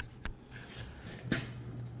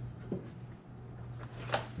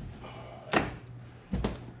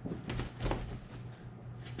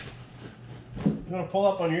 You want to pull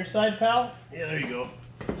up on your side, pal? Yeah, there you go.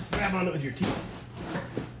 Grab on it with your teeth.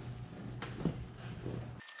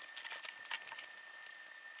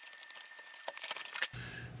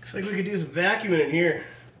 Looks like we could do some vacuuming in here.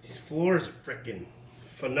 These floors are freaking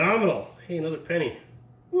phenomenal. Hey, another penny.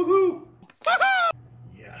 Woohoo!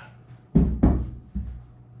 Yeah.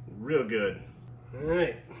 Real good. All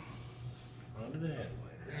right. On to the headliner.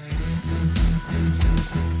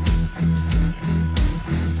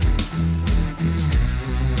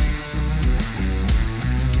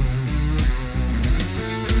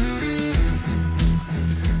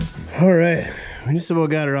 All right, we just about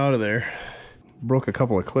got her out of there. Broke a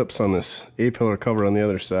couple of clips on this A-pillar cover on the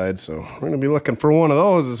other side, so we're gonna be looking for one of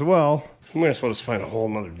those as well. We might as well just find a whole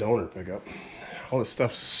nother donor pickup. All this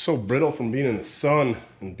stuff's so brittle from being in the sun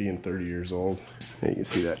and being 30 years old. Yeah, you can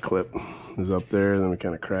see that clip is up there, then we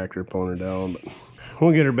kind of cracked her, pulling her down, but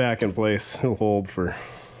we'll get her back in place. It'll hold for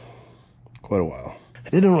quite a while. I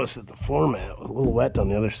did notice that the floor mat was a little wet on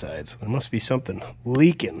the other side, so there must be something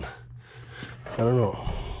leaking. I don't know.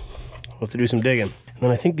 We'll have to do some digging. And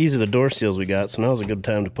then I think these are the door seals we got, so now's a good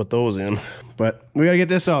time to put those in. But we gotta get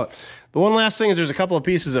this out. The one last thing is there's a couple of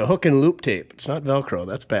pieces of hook and loop tape. It's not Velcro,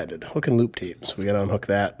 that's patented. Hook and loop tape. So we gotta unhook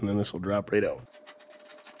that, and then this will drop right out.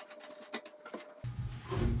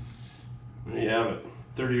 There you have it,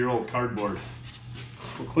 30-year-old cardboard.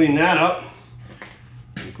 We'll clean that up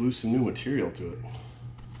and glue some new material to it.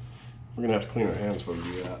 We're gonna have to clean our hands before we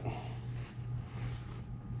do that.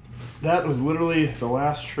 That was literally the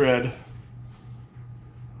last shred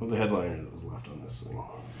of the headliner that was left on this thing.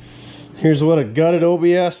 Here's what a gutted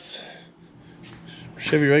OBS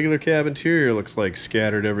Chevy regular cab interior looks like,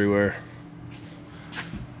 scattered everywhere.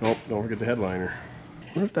 Oh, don't forget the headliner. I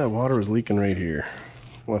wonder if that water was leaking right here.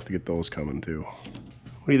 We'll have to get those coming too.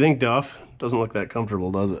 What do you think, Duff? Doesn't look that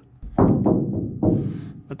comfortable, does it?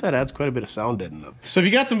 But that adds quite a bit of sound deadening up. So if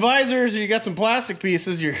you got some visors or you got some plastic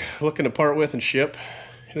pieces you're looking to part with and ship,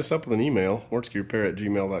 hit us up with an email,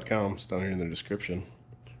 mortskerepair@gmail.com. It's down here in the description.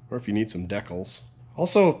 Or if you need some decals.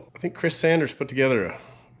 Also, I think Chris Sanders put together a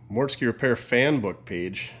Mortske Repair fan book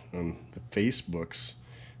page on the Facebooks.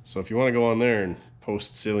 So if you want to go on there and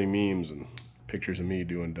post silly memes and pictures of me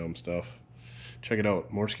doing dumb stuff, check it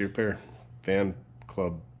out. Mortske Repair fan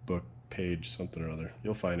club book page, something or other.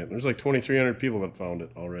 You'll find it. There's like 2,300 people that found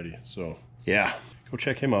it already. So yeah, go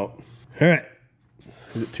check him out. All right.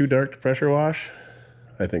 Is it too dark to pressure wash?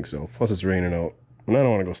 I think so. Plus it's raining out. And I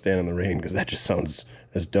don't want to go stand in the rain because that just sounds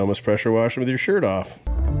as dumb as pressure washing with your shirt off.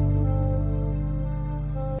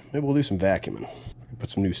 Maybe we'll do some vacuuming.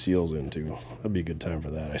 Put some new seals in too. That'd be a good time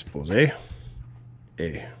for that, I suppose, eh?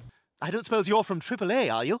 Eh. I don't suppose you're from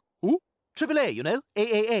AAA, are you? Ooh, AAA, you know?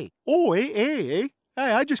 AAA. Oh, AA, eh?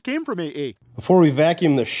 Hey, I just came from AA. Before we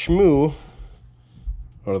vacuum the schmoo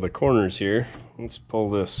out of the corners here, let's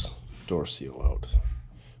pull this door seal out.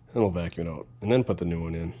 And we'll vacuum it out. And then put the new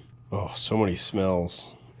one in. Oh, so many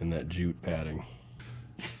smells in that jute padding.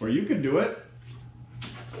 Or you could do it.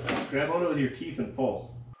 Just grab on it with your teeth and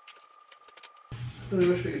pull. I really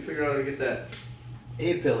wish we could figure out how to get that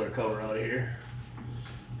A-pillar cover out of here.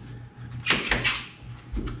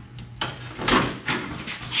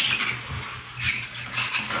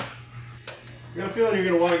 I got a feeling you're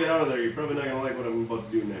going to want to get out of there. You're probably not going to like what I'm about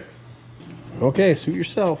to do next. Okay, suit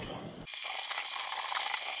yourself.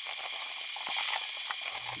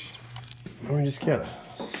 We just gotta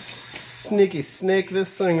sneaky snake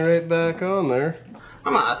this thing right back on there.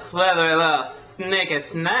 I'm a slithery little snaky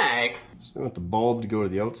snake. So we want the bulb to go to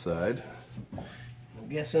the outside. I'm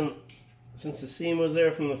guessing since the seam was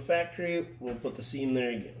there from the factory, we'll put the seam there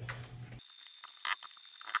again.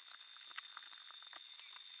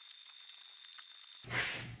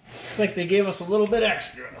 Looks like they gave us a little bit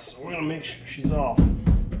extra, so we're gonna make sure she's all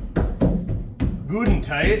good and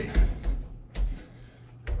tight.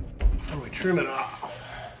 How do we trim it off?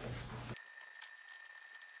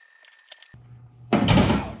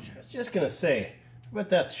 Ouch, I was just gonna say, I bet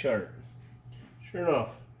that's sharp. Sure enough,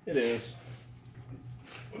 it is.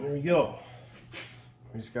 There we go.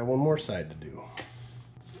 We just got one more side to do.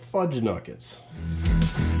 Fudge nuggets.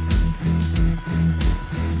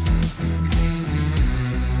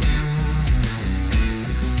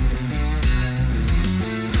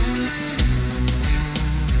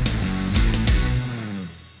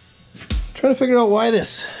 Trying to figure out why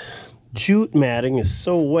this jute matting is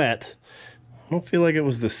so wet. I don't feel like it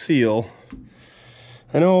was the seal.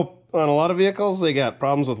 I know on a lot of vehicles they got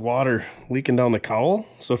problems with water leaking down the cowl.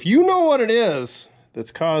 So if you know what it is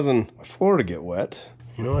that's causing a floor to get wet,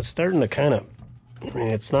 you know, it's starting to kind of, I mean,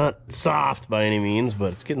 it's not soft by any means,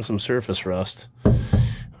 but it's getting some surface rust.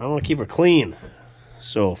 I want to keep her clean.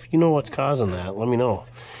 So if you know what's causing that, let me know.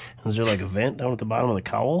 Is there like a vent down at the bottom of the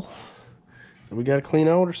cowl that we got to clean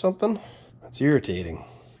out or something? That's irritating.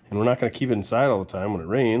 And we're not going to keep it inside all the time when it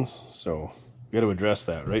rains, so we got to address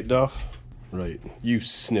that, right, Duff? Right. You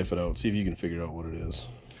sniff it out. See if you can figure out what it is.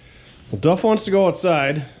 Well, Duff wants to go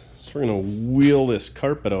outside, so we're going to wheel this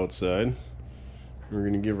carpet outside. We're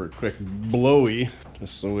going to give her a quick blowy,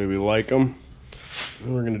 just the way we like them.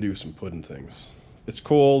 And we're going to do some pudding things. It's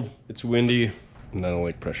cold, it's windy, and I don't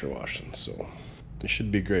like pressure washing, so it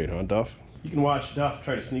should be great, huh, Duff? You can watch Duff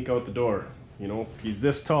try to sneak out the door. You know, he's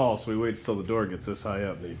this tall, so he waits till the door gets this high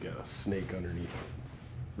up, and he's got a snake underneath.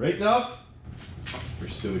 Right, Duff? You're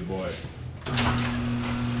a silly boy.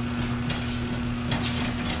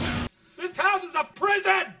 This house is a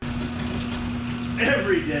prison!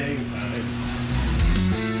 Every dang time.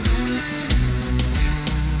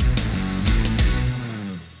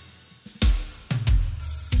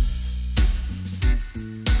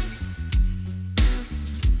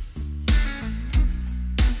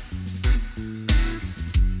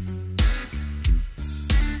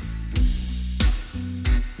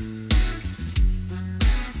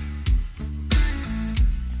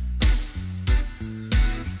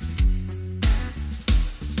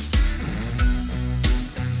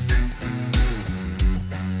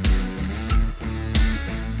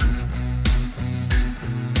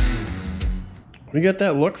 What do you got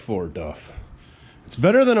that look for, Duff? It's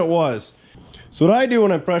better than it was. So what I do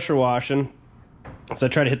when I'm pressure washing is I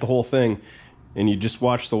try to hit the whole thing, and you just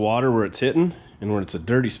watch the water where it's hitting, and when it's a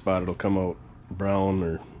dirty spot, it'll come out brown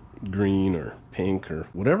or green or pink or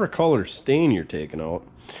whatever color stain you're taking out.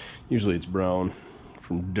 Usually it's brown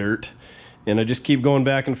from dirt. And I just keep going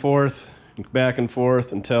back and forth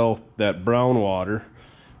until that brown water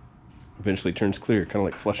eventually turns clear, kind of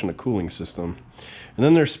like flushing a cooling system. And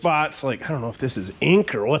then there's spots like, I don't know if this is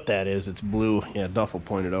ink or what that is. It's blue. Yeah, Duff will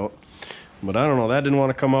point it out. But I don't know, that didn't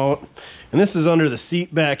want to come out. And this is under the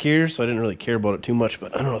seat back here, so I didn't really care about it too much.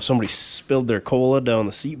 But I don't know if somebody spilled their cola down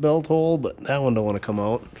the seatbelt hole, but that one don't want to come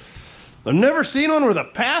out. I've never seen one where the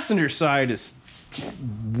passenger side is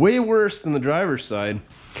way worse than the driver's side.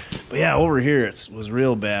 But yeah, over here it was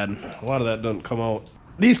real bad. A lot of that doesn't come out.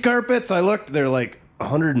 These carpets, I looked, they're like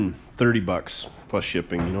 $130 plus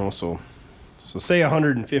shipping, you know, so say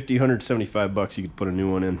 150, 175 bucks, you could put a new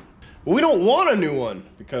one in. Well, we don't want a new one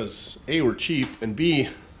because A, we're cheap, and B,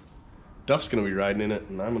 Duff's gonna be riding in it,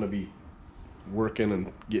 and I'm gonna be working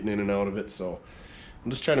and getting in and out of it, so I'm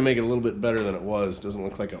just trying to make it a little bit better than it was. Doesn't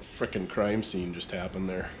look like a frickin' crime scene just happened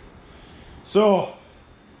there. So,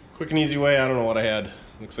 quick and easy way, I don't know what I had.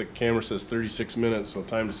 Looks like the camera says 36 minutes, so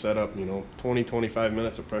time to set up, you know, 20, 25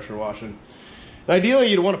 minutes of pressure washing. And ideally,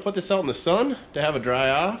 you'd want to put this out in the sun to have it dry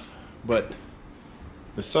off, but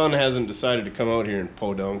the sun hasn't decided to come out here in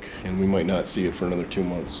podunk, and we might not see it for another 2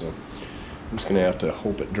 months, so I'm just gonna have to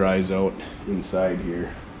hope it dries out inside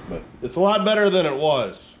here. But it's a lot better than it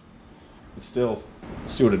was. But still, we'll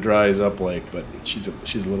see what it dries up like, but she's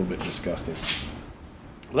a little bit disgusting.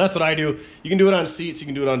 Well, that's what I do. You can do it on seats, you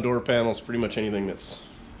can do it on door panels, pretty much anything that's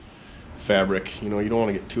fabric. You know, you don't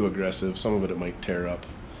want to get too aggressive. Some of it might tear up.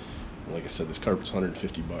 Like I said, this carpet's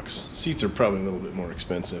 150 bucks. Seats are probably a little bit more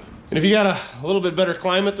expensive. And if you got a little bit better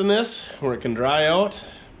climate than this, where it can dry out,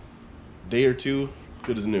 a day or two,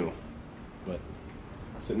 good as new. But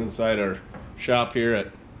sitting inside our shop here at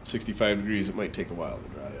 65 degrees, it might take a while to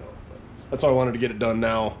dry out. But that's why I wanted to get it done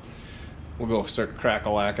now. We'll go start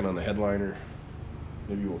crack-a-lacking on the headliner.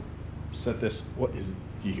 Maybe we'll set this. What is,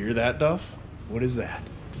 do you hear that, Duff? What is that?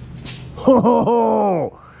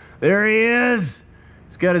 Oh, there he is.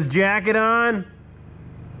 He's got his jacket on.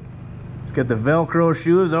 He's got the Velcro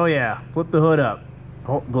shoes. Oh yeah, flip the hood up.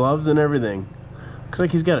 Oh, gloves and everything. Looks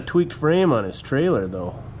like he's got a tweaked frame on his trailer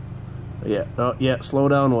though. Yeah, oh yeah, slow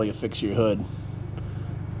down while you fix your hood.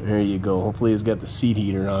 There you go. Hopefully he's got the seat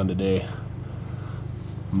heater on today.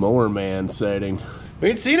 Mower man sighting. We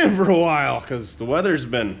ain't seen him for a while because the weather's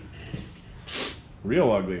been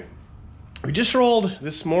real ugly. We just rolled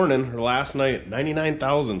this morning, or last night,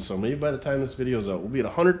 99,000, so maybe by the time this video's out, we'll be at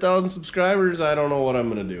 100,000 subscribers. I don't know what I'm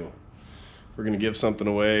gonna do. If we're gonna give something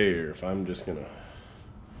away, or if I'm just gonna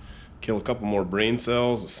kill a couple more brain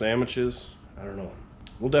cells, sandwiches. I don't know.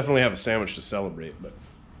 We'll definitely have a sandwich to celebrate, but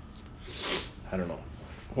I don't know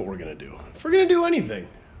what we're gonna do. If we're gonna do anything,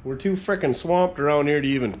 we're too frickin' swamped around here to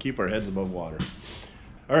even keep our heads above water.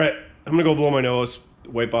 All right, I'm gonna go blow my nose,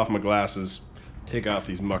 wipe off my glasses, take off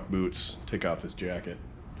these muck boots, take off this jacket,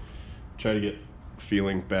 try to get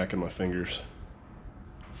feeling back in my fingers.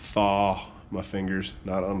 Thaw my fingers,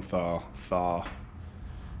 not unthaw, thaw.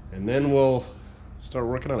 And then we'll start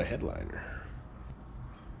working on a headliner.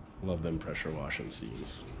 Love them pressure washing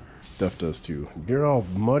scenes. Duff does too. You're all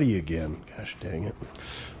muddy again. Gosh dang it.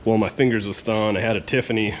 Well, my fingers was thawing. I had a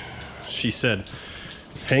Tiffany. She said,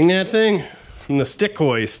 hang that thing from the stick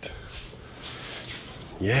hoist.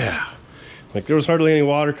 Yeah. Like there was hardly any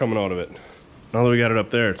water coming out of it. Now that we got it up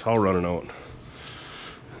there, it's all running out.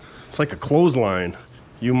 It's like a clothesline.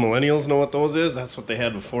 You millennials know what those is? That's what they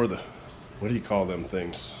had before the, what do you call them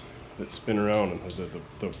things that spin around?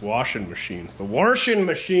 The washing machines. The washing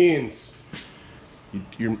machines.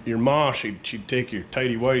 Your ma, she'd take your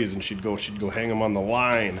tidy whities and she'd go hang them on the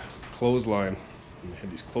line, clothesline. And they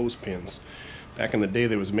had these clothespins. Back in the day,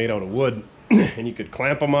 they was made out of wood, and you could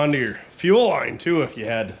clamp them onto your fuel line too if you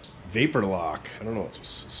had vapor lock. I don't know,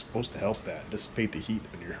 it's supposed to help that, dissipate the heat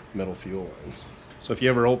in your metal fuel lines. So if you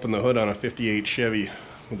ever open the hood on a 58 Chevy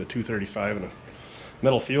with a 235 and a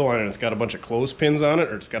metal fuel line and it's got a bunch of clothespins on it,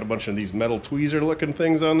 or it's got a bunch of these metal tweezer looking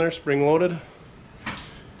things on there, spring loaded,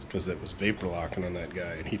 it's because it was vapor locking on that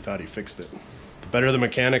guy and he thought he fixed it. The better the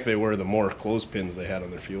mechanic they were, the more clothespins they had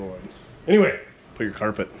on their fuel lines. Anyway, put your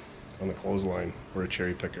carpet on the clothesline or a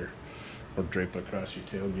cherry picker or drape it across your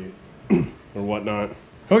tailgate or whatnot.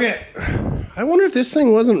 Okay, I wonder if this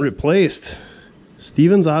thing wasn't replaced.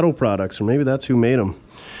 Stevens Auto Products, or maybe that's who made them.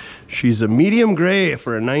 She's a medium gray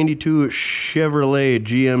for a 92 Chevrolet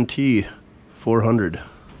GMT 400.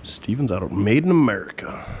 Stevens Auto, made in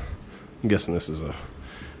America. I'm guessing this is a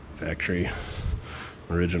factory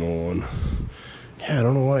original one. Yeah, I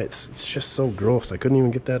don't know why, it's just so gross. I couldn't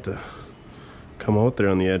even get that to come out there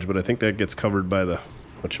on the edge, but I think that gets covered by the,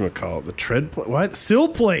 whatchamacallit, the tread plate. What? Sill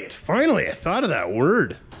plate! Finally, I thought of that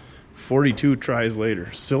word. 42 tries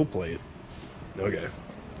later, sill plate. Okay,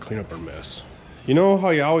 clean up our mess. You know how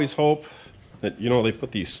you always hope that, you know, they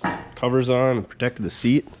put these covers on and protected the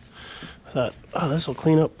seat? I thought, oh, this will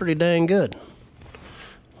clean up pretty dang good.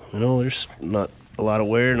 You know, there's not a lot of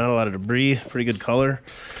wear, not a lot of debris, pretty good color.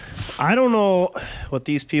 I don't know what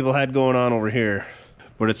these people had going on over here,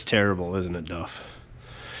 but it's terrible, isn't it, Duff?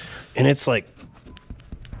 And it's like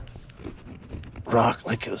rock,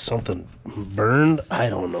 like it was something burned. I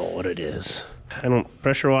don't know what it is.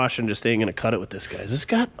 Pressure washing just ain't gonna cut it with this guy. This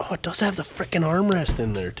got, oh, it does have the freaking armrest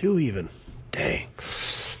in there too even. Dang.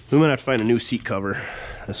 We might have to find a new seat cover.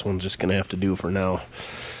 This one's just gonna have to do for now.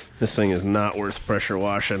 This thing is not worth pressure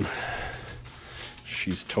washing.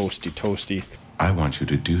 She's toasty, toasty. I want you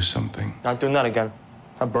to do something. Not doing that again.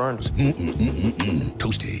 I burned.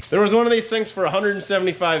 Toasty. There was one of these things for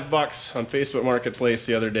 175 bucks on Facebook Marketplace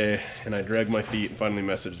the other day, and I dragged my feet and finally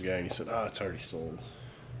messaged the guy, and he said, oh, it's already sold.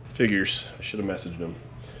 Figures. I should have messaged him.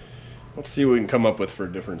 Let's see what we can come up with for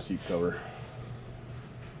a different seat cover.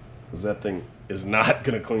 Because that thing is not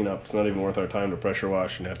going to clean up. It's not even worth our time to pressure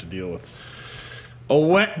wash and have to deal with a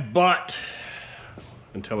wet butt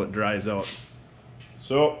until it dries out.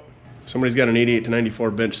 So, if somebody's got an 88 to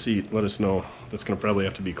 94 bench seat, let us know. That's going to probably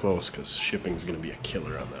have to be close because shipping is going to be a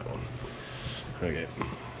killer on that one. Okay.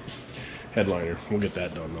 Headliner. We'll get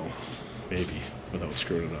that done though. Maybe. Without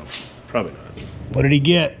screwing it up. Probably not. What did he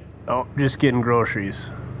get? Oh, just getting groceries.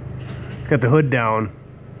 He's got the hood down,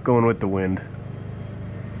 going with the wind.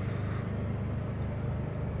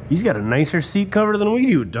 He's got a nicer seat cover than we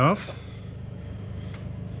do, Duff.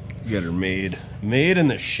 He's got her made. Made in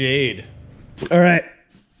the shade. All right.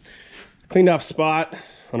 Cleaned off spot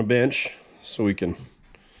on a bench so we can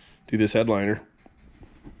do this headliner.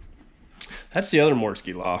 That's the other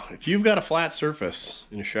Mortske law. If you've got a flat surface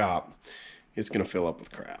in a shop, it's going to fill up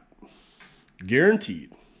with crap.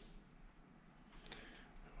 Guaranteed.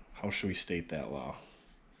 How should we state that law?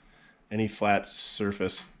 Any flat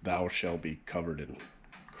surface, thou shall be covered in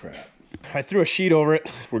crap. I threw a sheet over it.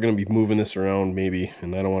 We're going to be moving this around maybe,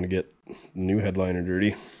 and I don't want to get new headliner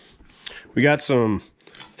dirty. We got some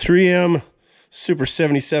 3M Super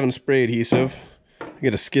 77 spray adhesive. We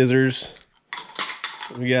got a Skizzers.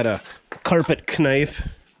 We got a carpet knife.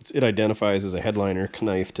 It identifies as a headliner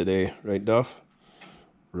knife today, right, Duff?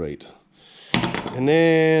 Right. And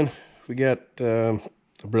then we got a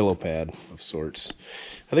Brillo pad of sorts.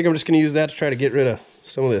 I think I'm just going to use that to try to get rid of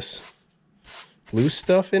some of this loose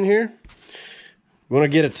stuff in here. We want to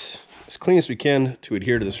get it as clean as we can to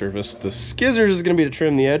adhere to the surface. The Skizzers is going to be to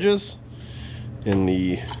trim the edges, and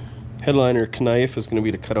the headliner knife is going to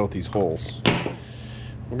be to cut out these holes.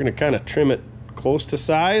 We're going to kind of trim it close to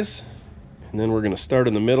size, and then we're going to start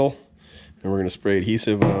in the middle, and we're going to spray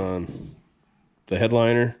adhesive on the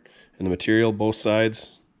headliner and the material, both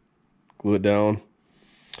sides, glue it down,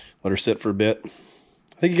 let her sit for a bit.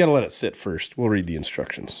 I think you got to let it sit first. We'll read the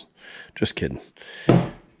instructions. Just kidding.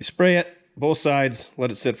 You spray it, both sides, let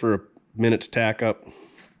it sit for a minute to tack up,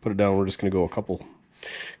 put it down. We're just going to go a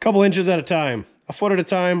couple inches at a time. a foot at a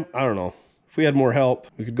time. I don't know. If we had more help,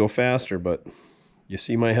 we could go faster, but you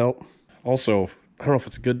see my help? Also, I don't know if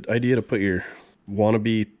it's a good idea to put your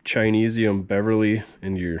wannabe Chinesium Beverly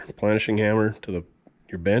and your planishing hammer to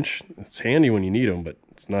your bench. It's handy when you need them, but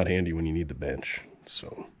it's not handy when you need the bench.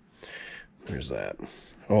 So there's that.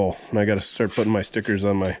 Oh, and I got to start putting my stickers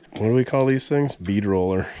on my, what do we call these things? Bead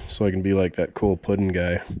roller, so I can be like that cool pudding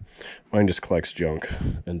guy. Mine just collects junk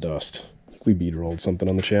and dust. I think we bead rolled something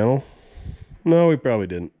on the channel. No, we probably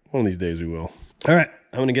didn't. One of these days we will. All right,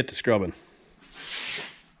 I'm going to get to scrubbing.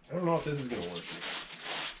 I don't know if this is going to work.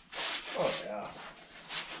 Oh, yeah.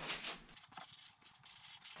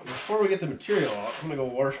 Before we get the material out, I'm going to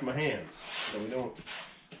go wash my hands so we don't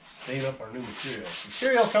stain up our new material.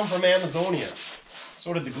 Material come from Amazonia.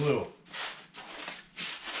 So did the glue.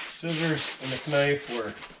 Scissors and the knife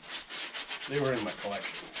they were in my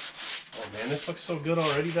collection. Oh man, this looks so good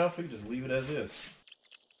already, Duff. We can just leave it as is.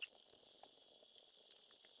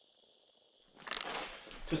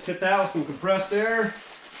 Just hit that with some compressed air.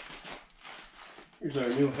 Here's our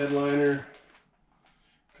new headliner.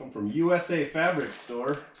 Come from USA Fabric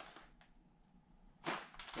Store. I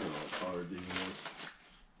don't know what color it even is.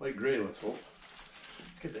 Light gray, let's hope.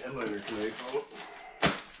 Get the headliner knife out.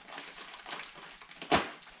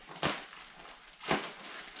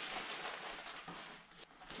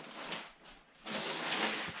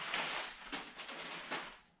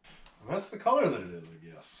 That's the color that it is,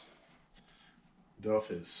 I guess.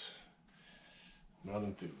 Duff is not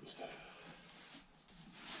enthused.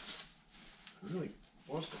 It really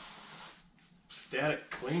wants a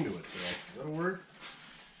static cling to itself. Is that a word?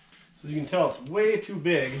 As you can tell, it's way too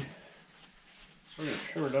big. So we're going to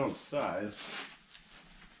trim her down to size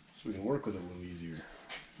so we can work with it a little easier.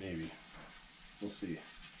 Maybe. We'll see.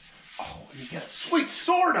 Oh, you get a sweet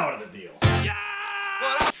sword out of the deal.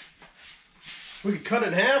 Yeah! We could cut it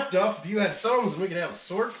in half, Duff. If you had thumbs, and we could have a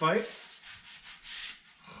sword fight.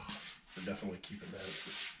 We're definitely keeping that.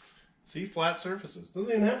 See, flat surfaces.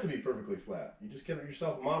 Doesn't even have to be perfectly flat. You just get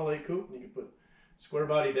yourself a Model A coupe, and you can put square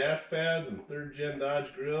body dash pads and 3rd gen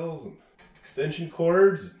Dodge grills and extension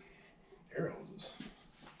cords and air hoses.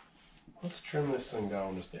 Let's trim this thing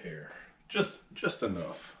down just a hair. Just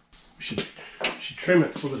enough. We should trim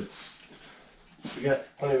it so that we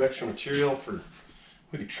got plenty of extra material for.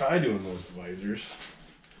 We could try doing those visors.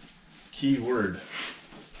 Key word,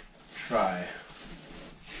 try.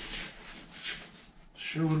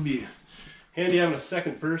 Sure would be handy having a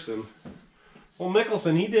second person. Well,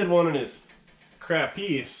 Mickelson, he did one in his crap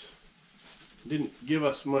piece. Didn't give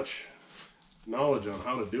us much knowledge on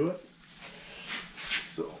how to do it.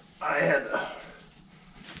 So I had to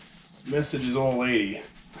message his old lady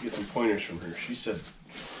to get some pointers from her. She said,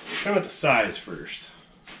 trim it to size first.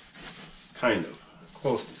 Kind of.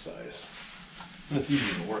 Close to size. And it's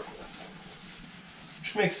easier to work with.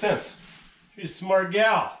 Which makes sense. She's a smart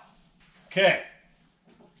gal. Okay.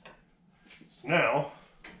 So now,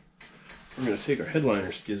 we're going to take our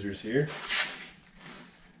headliner skizzers here.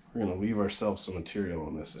 We're going to leave ourselves some material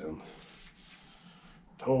on this end.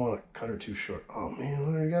 Don't want to cut her too short. Oh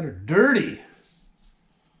man, I got her dirty.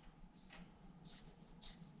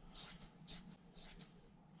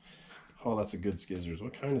 Oh, that's a good skizzers.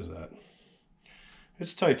 What kind is that?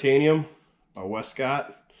 It's titanium by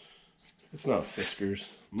Westcott. It's not Fiskars.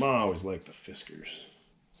 Ma always liked the Fiskars.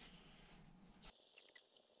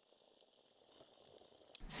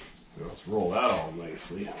 Now let's roll that all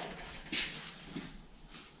nicely.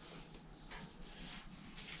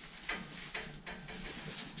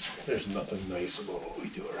 There's nothing nice about what we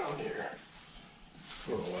do around here. I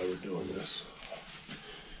don't know why we're doing this.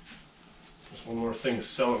 Just one more thing to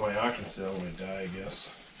sell at my auction sale when I die, I guess.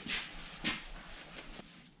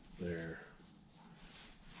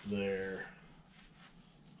 There.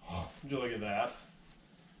 Oh, would you look at that?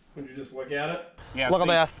 Would you just look at it? Yeah, look at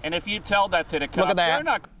that. And if you tell that to the cops, look at that.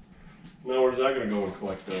 Not... Now where's that going to go and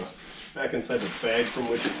collect dust? Back inside the bag from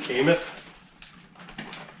which it came it.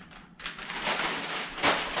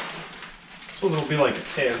 I suppose it'll be like a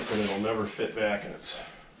tent and it'll never fit back in its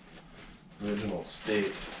original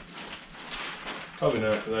state. Probably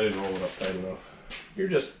not, because I didn't roll it up tight enough. You're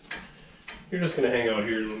just going to hang out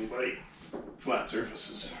here, little buddy. Flat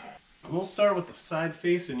surfaces. And we'll start with the side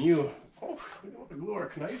facing you. Oh, we don't want to glue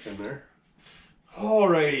our knife in there.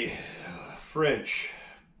 Alrighty. French.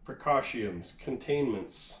 Precautions.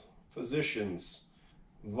 Containments. Physicians.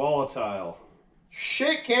 Volatile.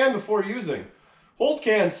 Shake can before using. Hold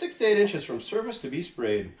can 6 to 8 inches from surface to be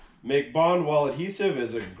sprayed. Make bond while adhesive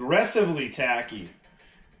is aggressively tacky.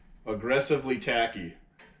 Aggressively tacky.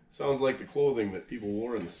 Sounds like the clothing that people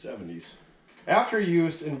wore in the 70s. After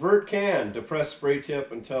use, invert can. Depress spray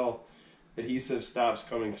tip until adhesive stops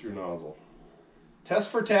coming through nozzle.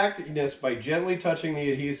 Test for tackiness by gently touching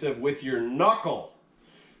the adhesive with your knuckle.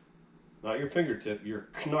 Not your fingertip, your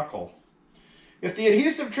knuckle. If the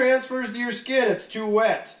adhesive transfers to your skin, it's too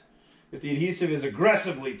wet. If the adhesive is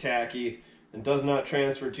aggressively tacky and does not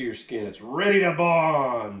transfer to your skin, it's ready to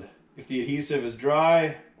bond. If the adhesive is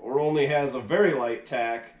dry or only has a very light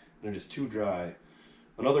tack, then it is too dry.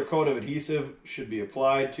 Another coat of adhesive should be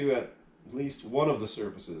applied to at least one of the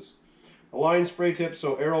surfaces. Align spray tips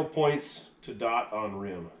so arrow points to dot on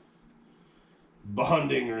rim.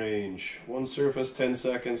 Bonding range. One surface 10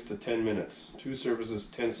 seconds to 10 minutes. Two surfaces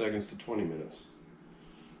 10 seconds to 20 minutes.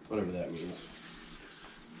 Whatever that means.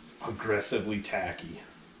 Aggressively tacky.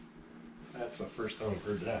 That's the first time I've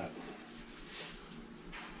heard that.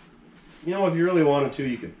 You know, if you really wanted to,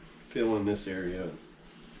 you could fill in this area and,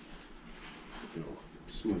 you know,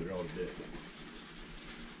 smooth it out a bit.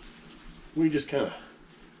 We just kind of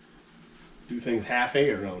do things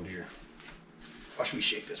half-a around here. Watch me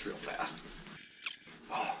shake this real fast.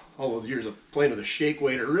 Oh, all those years of playing with a shake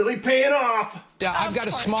weight are really paying off. Yeah, I've got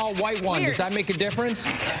a small white one. Does that make a difference?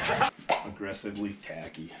 Aggressively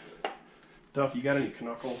tacky. Duff, you got any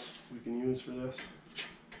knuckles we can use for this?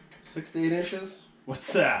 6 to 8 inches?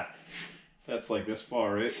 What's that? That's like this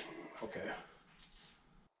far, right? Okay.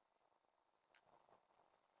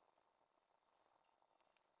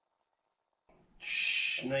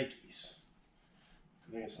 Nikes.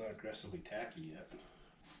 I think it's not aggressively tacky yet.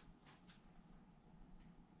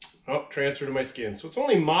 Oh, transfer to my skin. So it's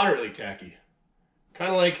only moderately tacky.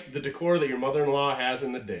 Kind of like the decor that your mother-in-law has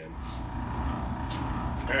in the den.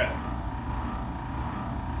 Alright.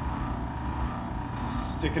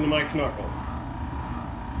 Sticking to my knuckle.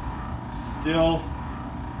 Still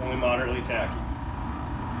only moderately tacky.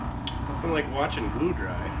 Nothing like watching glue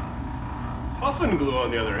dry. Puffin glue,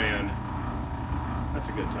 on the other hand, that's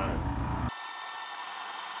a good time.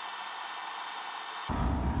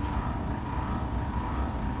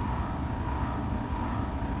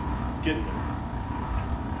 Getting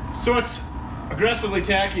there. So it's aggressively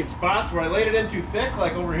tacky in spots where I laid it in too thick,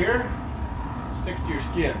 like over here. It sticks to your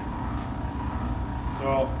skin.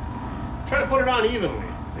 So try to put it on evenly.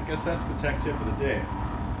 I guess that's the tech tip of the day.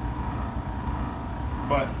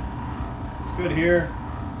 But it's good here.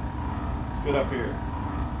 It's good up here.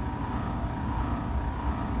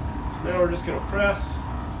 So now we're just going to press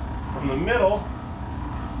from the middle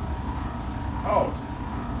out.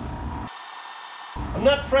 I'm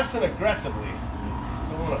not pressing aggressively. I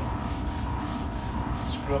don't want to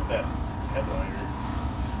screw up that headliner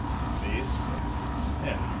base. But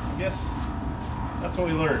yeah, I guess that's what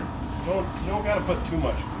we learned. You don't got to put too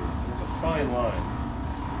much glue. There's a fine line.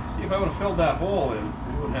 See, if I would have filled that hole in,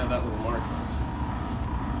 we wouldn't have that little mark on it.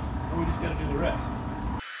 And we just got to do the rest.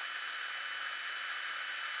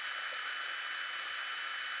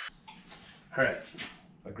 All right,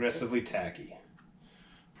 aggressively tacky.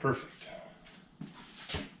 Perfect.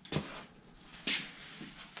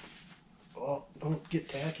 Oh, don't get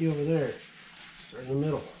tacky over there. Start in the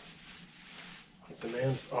middle. Like the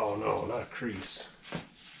man's, oh no, not a crease.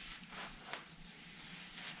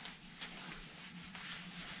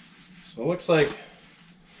 So it looks like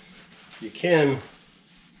you can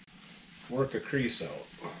work a crease out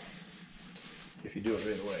if you do it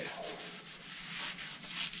right away.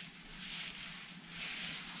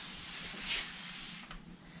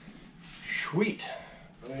 Sweet.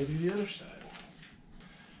 I'm going to do the other side.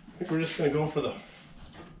 I think we're just going to go for the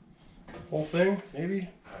whole thing, maybe?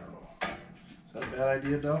 I don't know. Is that a bad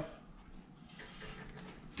idea, Duff?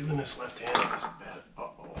 Doing this left-handed is bad.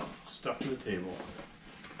 Uh-oh. Stuck to the table.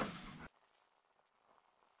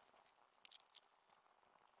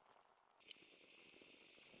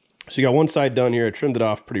 So you got one side done here. I trimmed it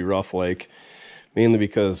off pretty rough like, mainly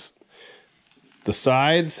because the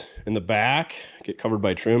sides and the back get covered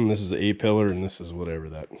by trim. This is the A-pillar and this is whatever,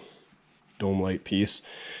 that dome light piece.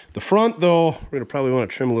 The front though, we're gonna probably want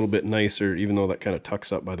to trim a little bit nicer, even though that kind of tucks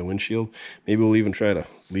up by the windshield. Maybe we'll even try to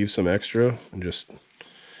leave some extra and just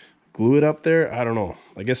glue it up there. I don't know.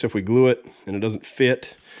 I guess if we glue it and it doesn't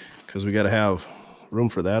fit, because we got to have room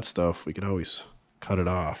for that stuff, we could always cut it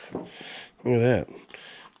off. Look at that.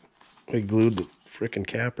 We glued the frickin'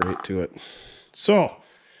 cap right to it. So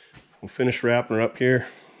we'll finish wrapping her up here,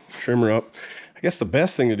 trim her up. I guess the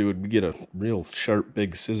best thing to do would be get a real sharp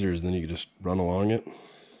big scissors, then you could just run along it.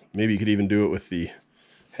 Maybe you could even do it with the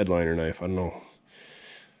headliner knife, I don't know.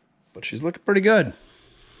 But she's looking pretty good.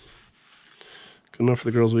 Good enough for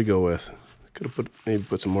the girls we go with. Could have maybe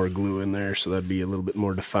put some more glue in there so that'd be a little bit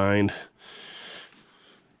more defined.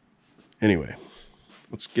 Anyway,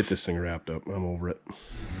 let's get this thing wrapped up. I'm over it.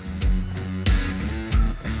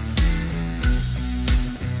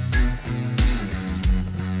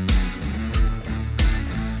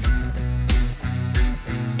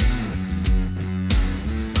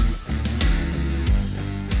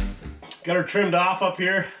 Got her trimmed off up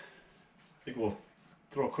here. I think we'll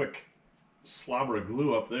throw a quick slobber of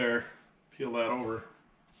glue up there, peel that over,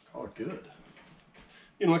 call it good.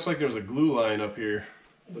 It looks like there was a glue line up here,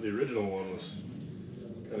 but the original one was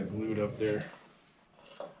kind of glued up there.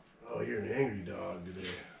 Oh, you're an angry dog today.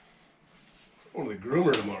 Going to the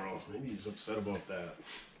groomer tomorrow. Maybe he's upset about that.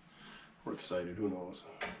 We're excited, who knows.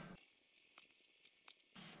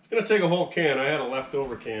 It's gonna take a whole can. I had a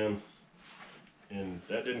leftover can and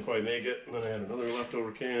that didn't quite make it. And then I had another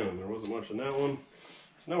leftover can and there wasn't much in that one.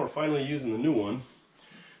 So now we're finally using the new one.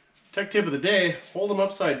 Tech tip of the day, hold them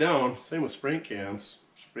upside down. Same with spray cans.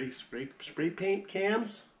 Spray paint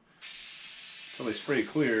cans until they spray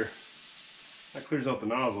clear. That clears out the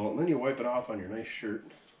nozzle, and then you wipe it off on your nice shirt.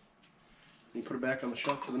 And you put it back on the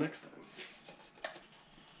shelf for the next time.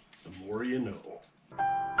 The more you know.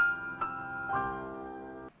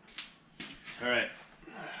 Alright.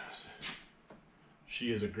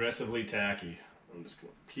 She is aggressively tacky. I'm just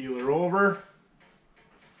going to peel her over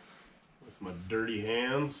with my dirty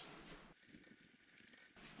hands.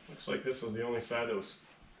 Looks like this was the only side that was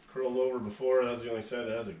curled over before. That was the only side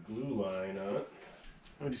that has a glue line on it.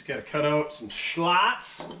 We just got to cut out some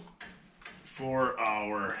slots for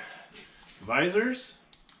our visors.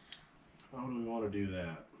 How do we want to do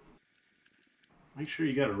that? Make sure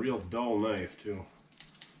you got a real dull knife too.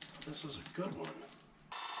 This was a good one.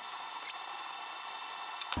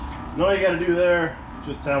 And all you got to do there,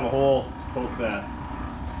 just have a hole to poke that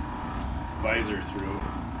visor through.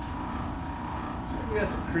 So we got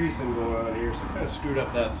some creasing going on here, so I kind of screwed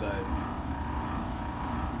up that side.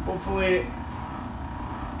 Hopefully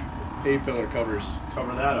A-pillar covers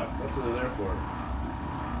cover that up. That's what they're there for.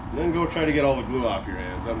 And then go try to get all the glue off your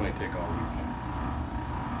hands. That might take all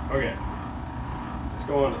week. Okay. Let's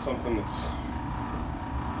go on to something that's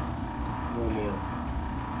a little more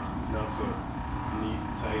not so neat,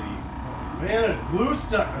 tidy. Man, there's glue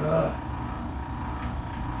stuck. Ugh.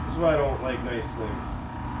 This is why I don't like nice things.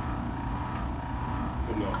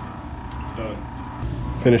 Good enough.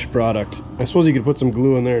 Done. Finished product. I suppose you could put some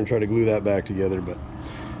glue in there and try to glue that back together, but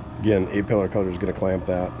again, A-pillar color is going to clamp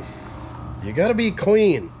that. You got to be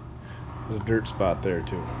clean. There's a dirt spot there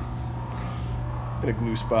too. And a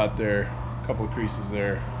glue spot there. A couple of creases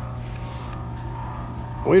there.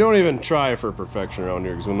 We don't even try for perfection around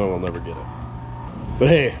here because we know we'll never get it. But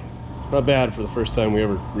hey, not bad for the first time we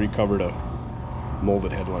ever recovered a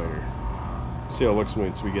molded headliner. See how it looks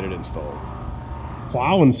once we get it installed.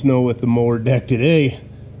 Plowing snow with the mower deck today.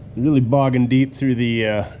 Really bogging deep through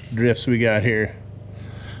the drifts we got here.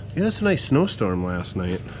 We had us a nice snowstorm last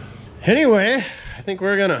night. Anyway, I think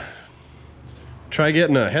we're gonna try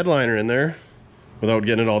getting a headliner in there without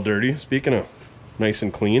getting it all dirty. Speaking of nice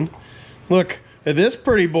and clean, look at this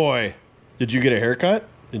pretty boy. Did you get a haircut?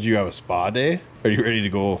 Did you have a spa day? Are you ready to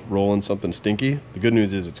go rolling something stinky? The good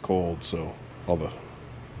news is it's cold, so all the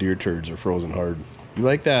deer turds are frozen hard. You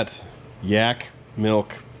like that yak,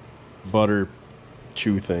 milk, butter,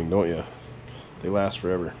 chew thing, don't you? They last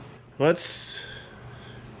forever. Let's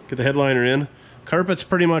get the headliner in. Carpet's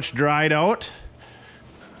pretty much dried out.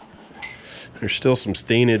 There's still some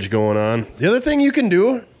stainage going on. The other thing you can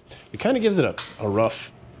do, it kind of gives it a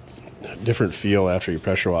rough, different feel after you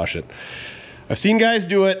pressure wash it. I've seen guys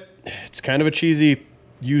do it. It's kind of a cheesy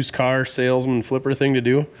used car salesman flipper thing to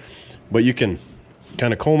do, but you can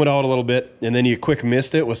kind of comb it out a little bit and then you quick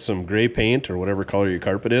mist it with some gray paint or whatever color your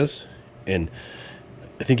carpet is. And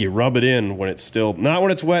I think you rub it in when it's still, not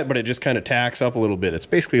when it's wet, but it just kind of tacks up a little bit. It's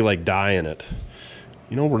basically like dyeing it.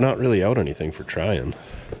 You know, we're not really out anything for trying.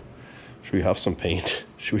 Should we huff some paint?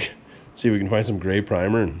 Should we see if we can find some gray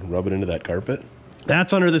primer and rub it into that carpet?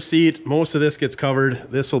 That's under the seat. Most of this gets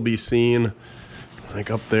covered. This will be seen. Like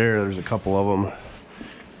up there's a couple of them.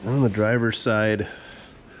 On the driver's side,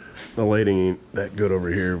 the lighting ain't that good over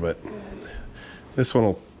here, but this one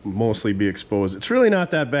will mostly be exposed. It's really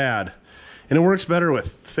not that bad. And it works better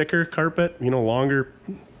with thicker carpet, you know, longer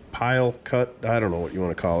pile cut. I don't know what you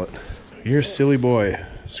want to call it. You're a silly boy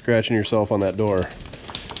scratching yourself on that door.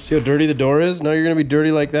 See how dirty the door is? Now you're going to be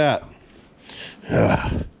dirty like that.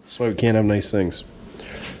 Ugh. That's why we can't have nice things.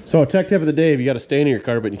 So, tech tip of the day, if you got a stain in your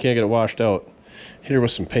carpet and you can't get it washed out, hit her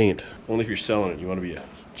with some paint. Only if you're selling it. You want to be a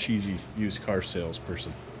cheesy used car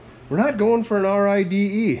salesperson. We're not going for an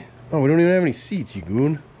RIDE. Oh, we don't even have any seats, you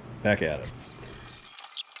goon. Back at it.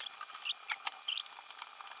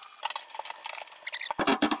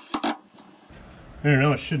 I don't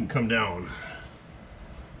know, it shouldn't come down.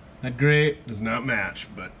 That gray does not match,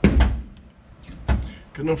 but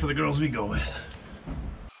good enough for the girls we go with.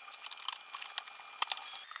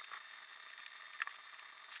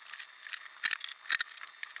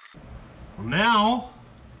 Well, now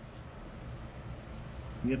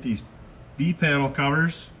You get these B-panel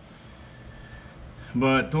covers,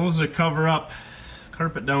 but those that cover up the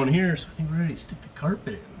carpet down here, so I think we're ready to stick the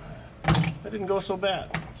carpet in. That didn't go so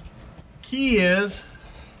bad. Key is,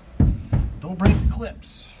 don't break the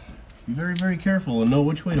clips. Be very, very careful and know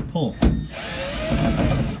which way to pull.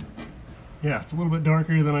 Yeah, it's a little bit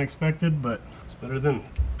darker than I expected, but it's better than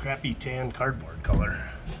crappy tan cardboard color.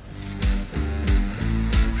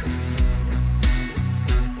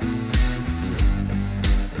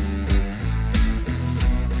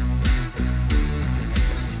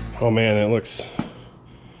 Oh man, it looks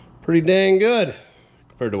pretty dang good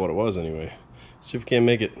compared to what it was anyway. See if we can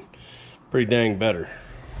make it pretty dang better.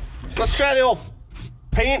 So let's try the old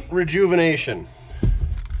paint rejuvenation.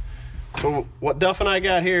 So what Duff and I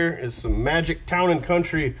got here is some Magic Town and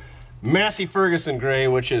Country Massey Ferguson gray,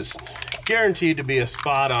 which is guaranteed to be a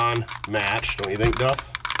spot-on match, don't you think, Duff?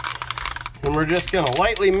 And we're just gonna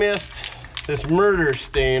lightly mist this murder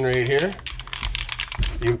stain right here.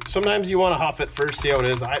 Sometimes you want to huff it first, see how it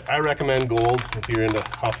is. I recommend gold if you're into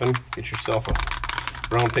huffing. Get yourself a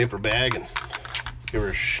brown paper bag and give her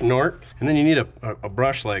a snort. And then you need a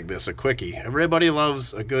brush like this, a quickie. Everybody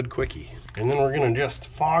loves a good quickie. And then we're gonna just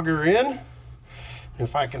fog her in.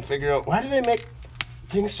 If I can figure out, why do they make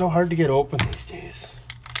things so hard to get open these days?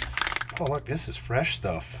 Oh look, this is fresh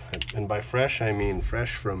stuff. And by fresh, I mean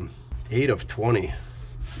fresh from 8 of 20.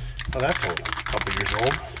 Oh, that's only a couple years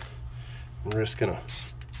old. We're just gonna,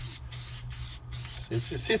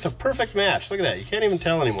 see, it's a perfect match. Look at that, you can't even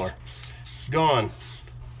tell anymore. It's gone.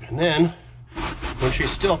 And then, when she's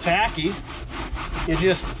still tacky, you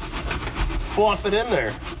just fluff it in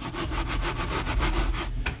there.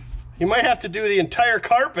 You might have to do the entire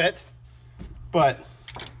carpet, but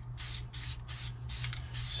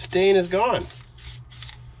stain is gone.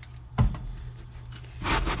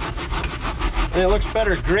 And it looks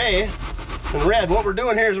better gray than red. What we're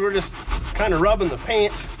doing here is we're just kind of rubbing the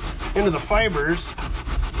paint into the fibers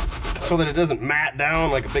so that it doesn't mat down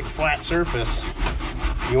like a big flat surface.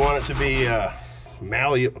 You want it to be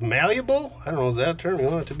malleable? I don't know, is that a term? You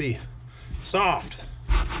want it to be soft.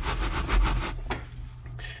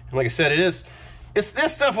 And like I said, this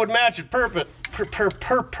stuff would match it perfect,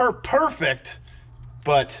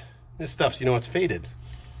 but this stuff's, you know, it's faded.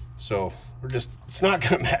 So it's not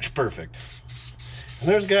gonna match perfect. And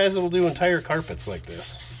there's guys that will do entire carpets like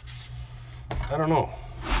this. I don't know.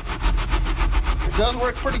 It does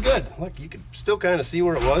work pretty good. Look, you can still kind of see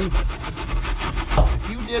where it was, but if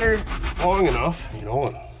you did her long enough, you know,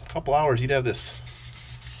 in a couple hours, you'd have this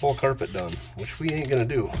whole carpet done, which we ain't gonna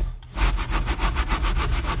do.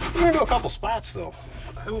 We're gonna do a couple spots though.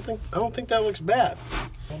 I don't think that looks bad.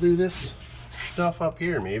 I'll do this stuff up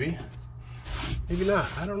here, maybe. Maybe not.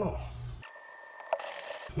 I don't know.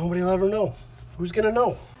 Nobody will ever know. Who's gonna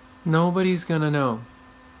know? Nobody's gonna know.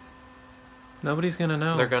 Nobody's gonna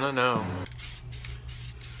know. They're gonna know.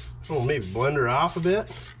 Oh, maybe blend her off a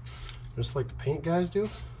bit, just like the paint guys do.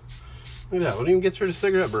 Look at that. What even gets rid of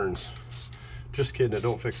cigarette burns? Just kidding. It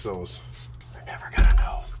don't fix those. They're never gonna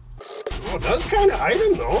know. Oh, it does kind of hide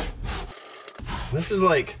them though. This is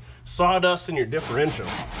like sawdust in your differential.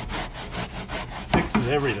 Fixes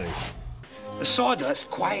everything. The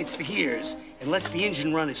sawdust quiets the gears and lets the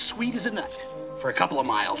engine run as sweet as a nut for a couple of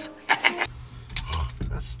miles.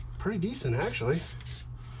 That's pretty decent, actually.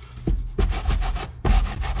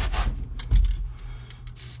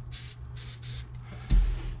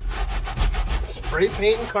 Spray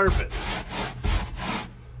painting carpets.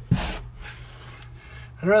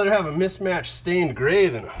 I'd rather have a mismatched stained gray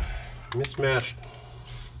than a mismatched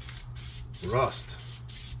rust.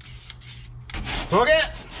 Okay,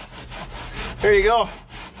 there you go.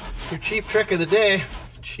 Your cheap trick of the day.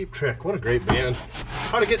 Cheap Trick, what a great band.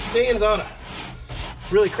 How to get stains on a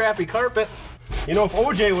really crappy carpet. You know, if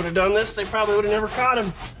OJ would have done this, they probably would have never caught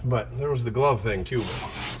him. But there was the glove thing too,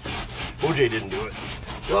 but OJ didn't do it.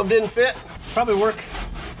 Glove didn't fit. Probably work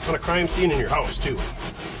on a crime scene in your house too.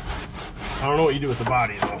 I don't know what you do with the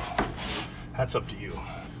body though. That's up to you.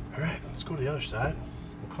 All right, let's go to the other side.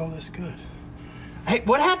 We'll call this good. Hey,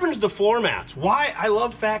 what happens to floor mats? Why? I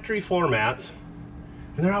love factory floor mats,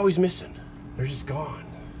 and they're always missing. They're just gone.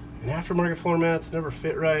 And aftermarket floor mats never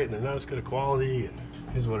fit right, and they're not as good a quality, and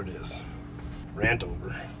here's what it is. Rant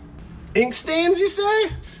over. Ink stains, you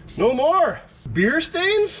say? No more. Beer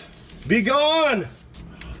stains? Be gone.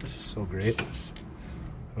 Oh, this is so great.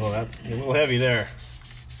 Oh, that's a little heavy there.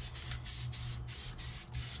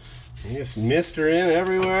 You just mist her in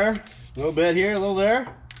everywhere. A little bit here, a little there.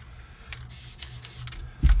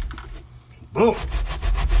 Boom.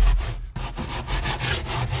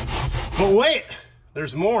 But wait,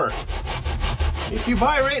 there's more. If you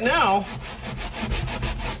buy right now,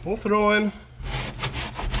 we'll throw in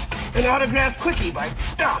an autographed quickie by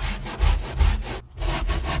Duff.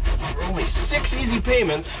 For only 6 easy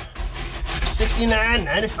payments,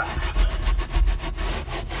 $69.95.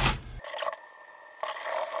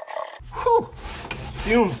 Whew!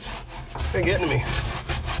 Fumes. They're getting to me.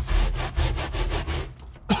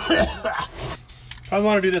 I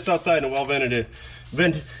want to do this outside in a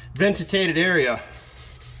ventilated area.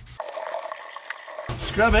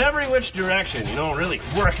 Scrub every which direction, you know, really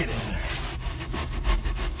work it in there.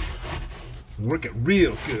 Work it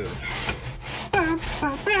real good. Oh,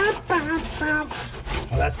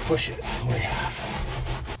 that's pushing it. Oh, yeah.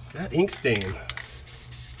 That ink stain.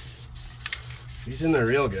 He's in there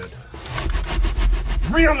real good.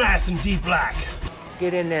 Real nice and deep black.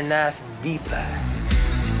 Get in there nice and deep black.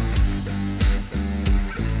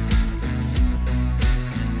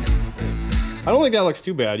 I don't think that looks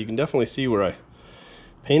too bad. You can definitely see where I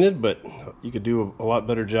painted, but you could do a lot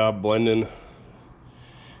better job blending.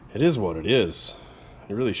 It is what it is.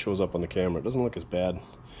 It really shows up on the camera. It doesn't look as bad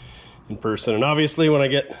in person. And obviously when I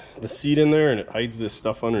get the seat in there and it hides this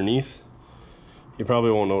stuff underneath, you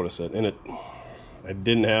probably won't notice it. And I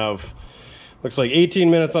didn't have, looks like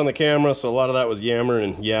 18 minutes on the camera, so a lot of that was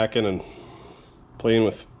yammering and yakking and playing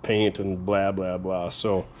with paint and blah, blah, blah.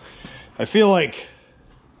 So I feel like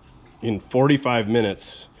in 45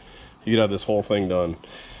 minutes, you could have this whole thing done.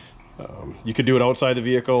 You could do it outside the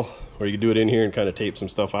vehicle, or you could do it in here and kind of tape some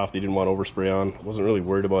stuff off that you didn't want overspray on. I wasn't really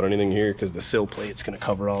worried about anything here because the sill plate's going to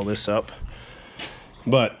cover all this up.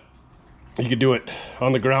 But you could do it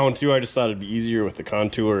on the ground too. I just thought it'd be easier with the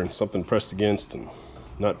contour and something pressed against and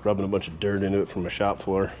not rubbing a bunch of dirt into it from a shop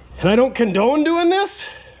floor. And I don't condone doing this,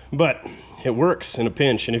 but it works in a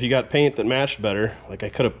pinch. And if you got paint that matched better, like I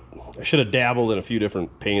should have dabbled in a few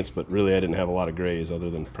different paints, but really I didn't have a lot of grays other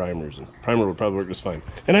than primers, and primer would probably work just fine.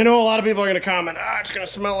 And I know a lot of people are gonna comment, it's gonna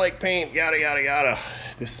smell like paint, yada, yada, yada.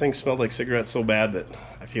 This thing smelled like cigarettes so bad that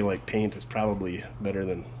I feel like paint is probably better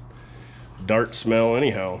than dart smell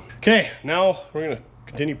anyhow. Okay, now we're gonna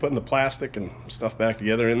continue putting the plastic and stuff back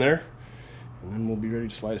together in there, and then we'll be ready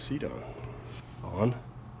to slide a seat on. On,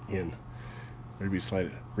 in. Ready to be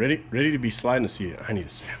slided. Ready to be sliding a seat. I need a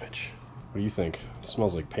sandwich. What do you think? It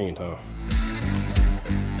smells like paint, huh?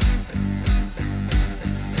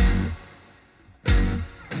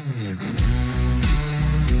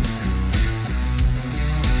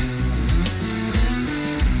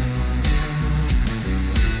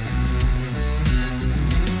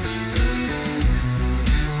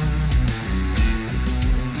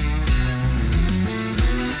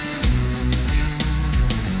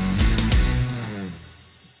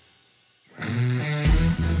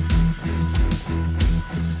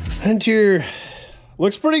 Interior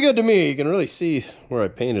looks pretty good to me. You can really see where I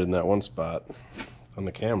painted in that one spot on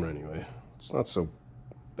the camera anyway. It's not so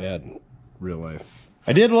bad in real life.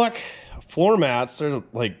 I did look, floor mats, they're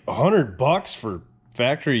like $100 for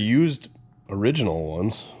factory used original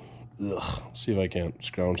ones. Ugh, let's see if I can't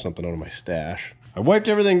scrounge something out of my stash. I wiped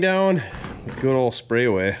everything down with good old spray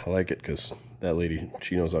away. I like it because that lady,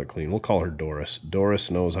 she knows how to clean. We'll call her Doris. Doris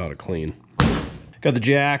knows how to clean. Got the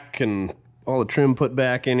jack and all the trim put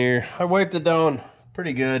back in here. I wiped it down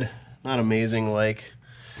pretty good. Not amazing like,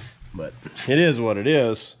 but it is what it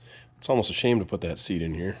is. It's almost a shame to put that seat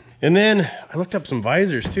in here. And then I looked up some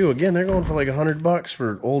visors too. Again, they're going for like $100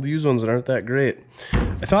 for old used ones that aren't that great.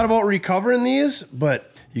 I thought about recovering these,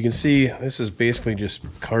 but you can see this is basically just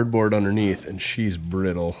cardboard underneath and she's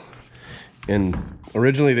brittle. And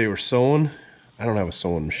originally they were sewn. I don't have a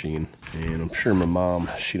sewing machine. And I'm sure my mom,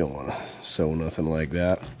 she don't want to sew nothing like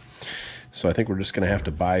that. So I think we're just gonna have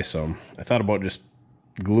to buy some. I thought about just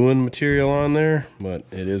gluing material on there, but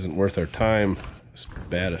it isn't worth our time as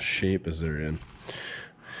bad a shape as they're in.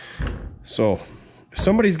 So if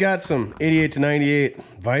somebody's got some 88 to 98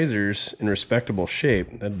 visors in respectable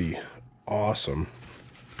shape, that'd be awesome.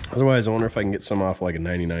 Otherwise, I wonder if I can get some off like a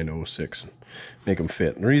 99 to 06 and make them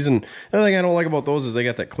fit. And the reason, another thing I don't like about those is they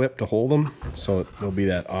got that clip to hold them, so there'll be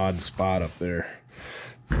that odd spot up there.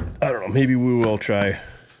 I don't know, maybe we will try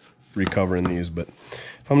recovering these, but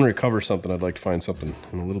if I'm gonna recover something, I'd like to find something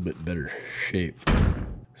in a little bit better shape.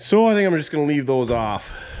 So I think I'm just gonna leave those off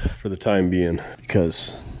for the time being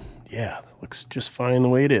because, yeah, that looks just fine the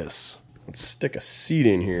way it is. Let's stick a seat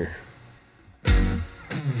in here.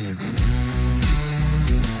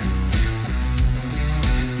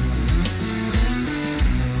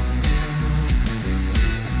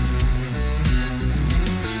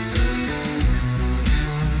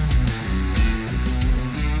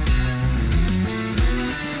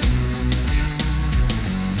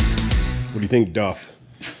 What do you think, Duff?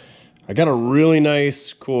 I got a really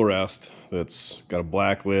nice cool rest that's got a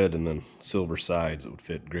black lid and then silver sides that would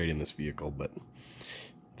fit great in this vehicle, but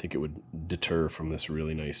I think it would deter from this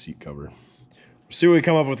really nice seat cover. We'll see what we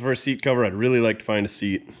come up with for a seat cover. I'd really like to find a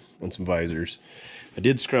seat and some visors. I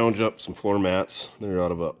did scrounge up some floor mats. They're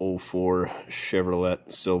out of a 04 Chevrolet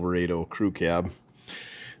Silverado crew cab.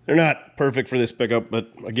 They're not perfect for this pickup,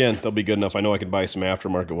 but again, they'll be good enough. I know I could buy some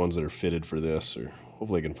aftermarket ones that are fitted for this, or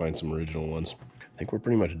hopefully I can find some original ones. I think we're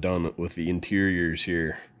pretty much done with the interiors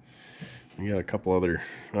here. We got a couple other,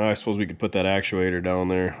 I suppose we could put that actuator down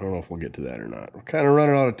there. I don't know if we'll get to that or not. We're kind of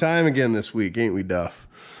running out of time again this week, ain't we, Duff?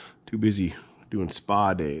 Too busy doing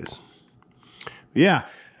spa days. Yeah,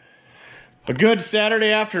 a good Saturday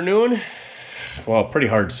afternoon. Well, pretty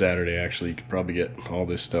hard Saturday, actually. You could probably get all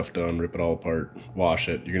this stuff done, rip it all apart, wash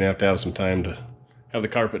it. You're going to have some time to have the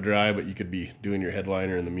carpet dry, but you could be doing your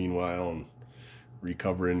headliner in the meanwhile and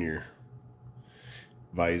recovering your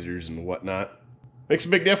visors and whatnot. Makes a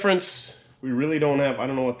big difference. We really don't have, I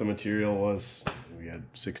don't know what the material was. We had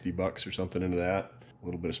 60 bucks or something into that. A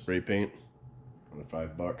little bit of spray paint, another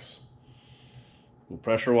 $5. A little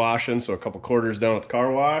pressure washing, so a couple quarters down at the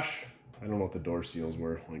car wash. I don't know what the door seals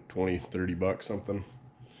were, like 20, 30 bucks something.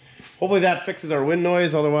 Hopefully that fixes our wind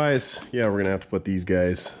noise. Otherwise, yeah, we're gonna have to put these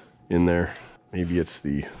guys in there. Maybe it's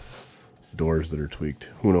the doors that are tweaked.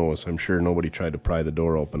 Who knows? I'm sure nobody tried to pry the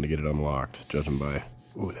door open to get it unlocked, judging by,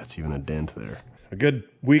 ooh, that's even a dent there. A good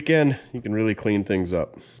weekend, you can really clean things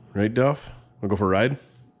up. Right, Duff? Wanna go for a ride?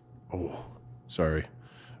 Oh, sorry.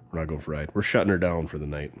 We're not going for a ride. We're shutting her down for the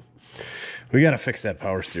night. We gotta fix that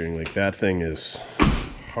power steering leak. That thing is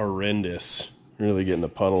horrendous. Really getting a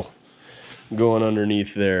puddle going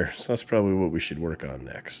underneath there. So that's probably what we should work on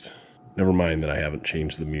next. Never mind that I haven't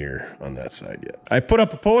changed the mirror on that side yet. I put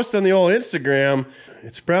up a post on the old Instagram.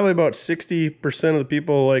 It's probably about 60% of the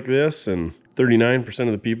people like this and 39%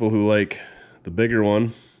 of the people who like the bigger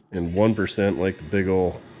one, and 1% like the big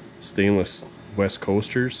old stainless West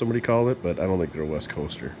Coaster, somebody called it, but I don't think they're a West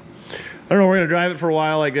Coaster. I don't know, we're gonna drive it for a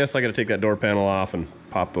while, I guess. I gotta take that door panel off and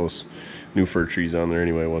pop those new fir trees on there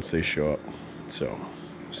anyway once they show up. So,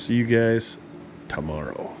 see you guys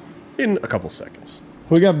tomorrow in a couple seconds.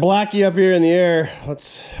 We got Blackie up here in the air.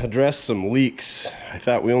 Let's address some leaks. I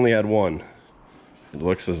thought we only had one. It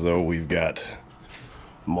looks as though we've got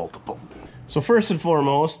multiple. So first and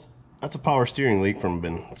foremost, that's a power steering leak from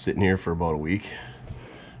been sitting here for about a week.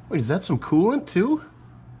 Wait, is that some coolant too?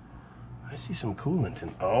 I see some coolant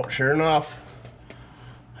in, oh, sure enough.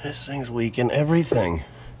 This thing's leaking everything.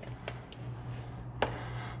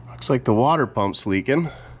 Looks like the water pump's leaking.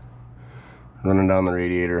 Running down the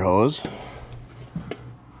radiator hose.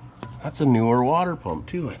 That's a newer water pump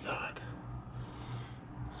too, I thought.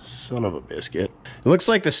 Son of a biscuit. It looks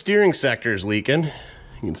like the steering sector is leaking. You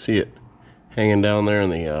can see it hanging down there in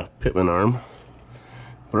the pitman arm.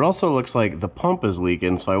 But it also looks like the pump is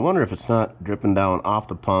leaking, so I wonder if it's not dripping down off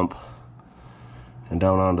the pump and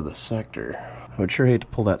down onto the sector. I would sure hate to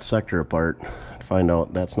pull that sector apart and find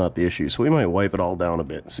out that's not the issue. So we might wipe it all down a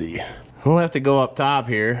bit and see. We'll have to go up top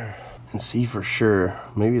here and see for sure.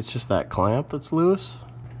 Maybe it's just that clamp that's loose.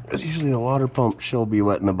 Because usually the water pump should be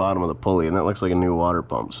wet in the bottom of the pulley, and that looks like a new water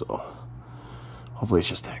pump, so hopefully it's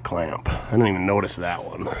just that clamp. I didn't even notice that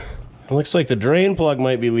one. It looks like the drain plug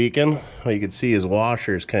might be leaking. All you can see is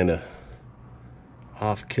washer is kind of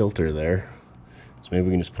off kilter there. So maybe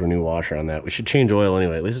we can just put a new washer on that. We should change oil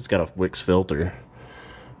anyway. At least it's got a hvac filter.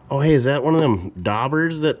 Oh, hey, is that one of them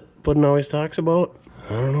daubers that Puddin' always talks about?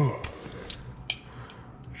 I don't know.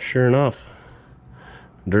 Sure enough.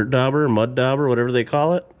 Dirt dauber, mud dauber, whatever they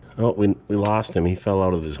call it. Oh, we lost him. He fell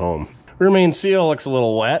out of his home. Rear main seal looks a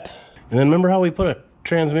little wet. And then remember how we put a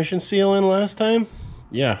transmission seal in last time?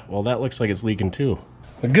 Yeah, well, that looks like it's leaking too.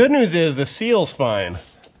 The good news is the seal's fine.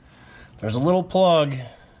 There's a little plug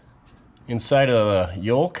inside of the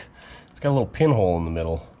yoke. It's got a little pinhole in the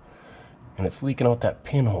middle, and it's leaking out that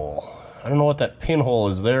pinhole. I don't know what that pinhole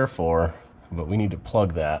is there for, but we need to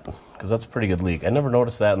plug that, because that's a pretty good leak. I never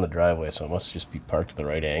noticed that in the driveway, so it must just be parked at the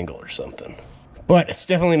right angle or something. But it's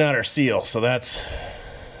definitely not our seal, so that's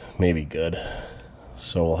maybe good.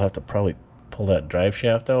 So we'll have to probably pull that drive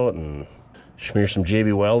shaft out and smear some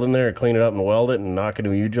JB weld in there, or clean it up and weld it and knock a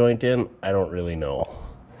new U-joint in. I don't really know.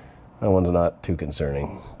 That one's not too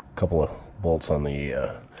concerning. A couple of bolts on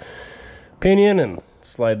the pinion and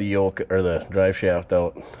slide the yoke or the drive shaft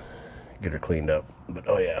out, get her cleaned up. But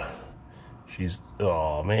oh yeah, she's,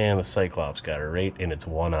 oh man, the Cyclops got her right in its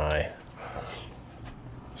one eye.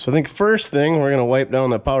 So I think first thing, we're gonna wipe down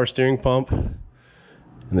the power steering pump and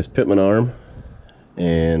this pitman arm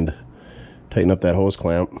and tighten up that hose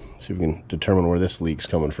clamp, see if we can determine where this leak's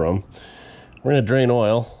coming from. We're gonna drain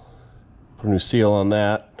oil, put a new seal on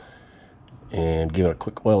that, and give it a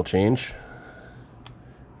quick oil change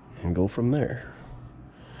and go from there.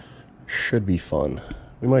 Should be fun.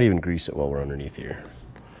 We might even grease it while we're underneath here.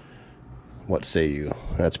 What say you?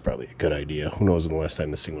 That's probably a good idea. Who knows when the last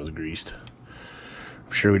time this thing was greased?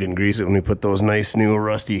 I'm sure we didn't grease it when we put those nice new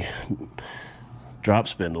rusty drop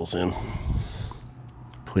spindles in.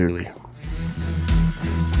 Clearly.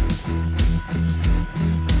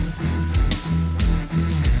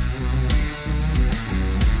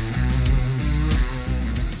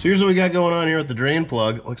 So here's what we got going on here with the drain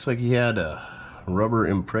plug. Looks like he had a rubber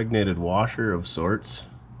impregnated washer of sorts.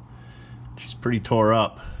 She's pretty tore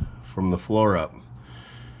up from the floor up.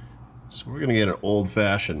 So we're gonna get an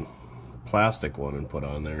old-fashioned plastic one and put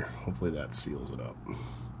on there. Hopefully that seals it up.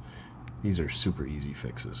 These are super easy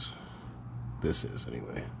fixes. This is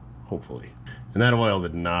anyway, hopefully. And that oil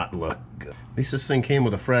did not look good. At least this thing came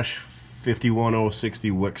with a fresh 51060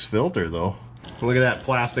 hvac filter though. Look at that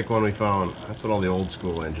plastic one we found. That's what all the old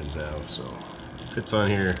school engines have, so it fits on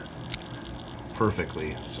here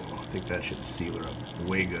perfectly. So I think that should seal her up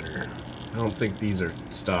way gooder. I don't think these are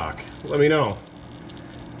stock. Let me know.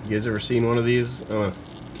 You guys ever seen one of these on a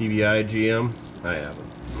TVI GM? I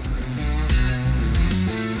haven't.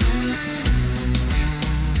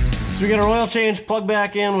 So we got our oil change, plug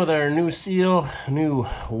back in with our new seal, new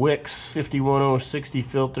hvac 51060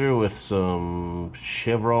 filter with some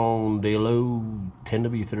Chevron Delo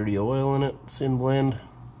 10W30 oil in it, Sin blend.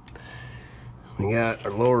 We got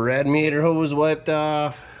our lower radiator hose wiped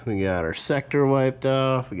off. We got our sector wiped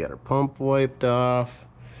off. We got our pump wiped off.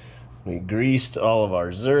 We greased all of our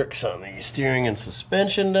zerks on the steering and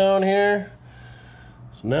suspension down here.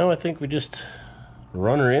 So now I think we just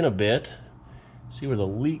run her in a bit, see where the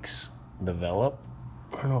leaks develop.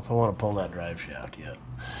 I don't know if I want to pull that drive shaft yet.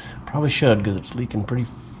 Probably should, because it's leaking pretty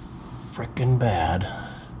frickin' bad.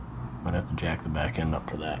 Might have to jack the back end up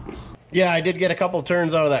for that. Yeah, I did get a couple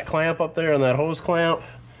turns out of that clamp up there on that hose clamp.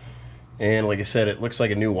 And like I said, it looks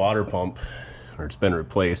like a new water pump. Or it's been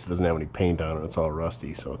replaced. It doesn't have any paint on it. It's all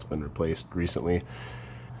rusty, so it's been replaced recently.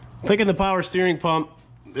 I'm thinking the power steering pump,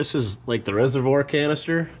 this is like the reservoir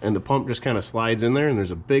canister, and the pump just kind of slides in there, and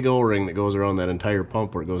there's a big O-ring that goes around that entire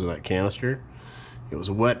pump where it goes in that canister. It was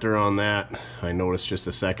wet around that, I noticed just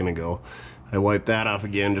a second ago. I wiped that off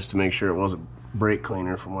again just to make sure it wasn't brake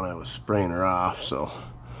cleaner from when I was spraying her off, so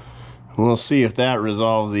we'll see if that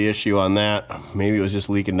resolves the issue on that. Maybe it was just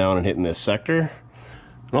leaking down and hitting this sector.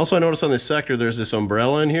 And also I noticed on this sector there's this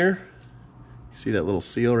umbrella in here. You see that little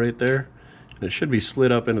seal right there? And it should be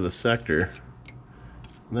slid up into the sector.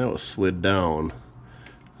 And that was slid down.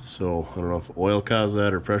 So I don't know if oil caused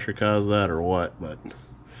that or pressure caused that or what, but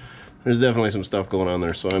there's definitely some stuff going on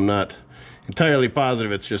there. So I'm not entirely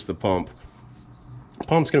positive it's just the pump. The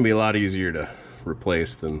pump's gonna be a lot easier to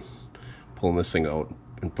replace than pulling this thing out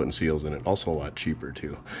and putting seals in it. Also a lot cheaper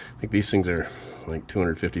too. I think these things are like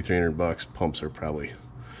 250, 300 bucks. Pumps are probably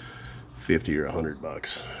 50 or 100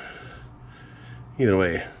 bucks. Either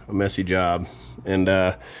way, a messy job. And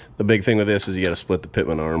the big thing with this is you got to split the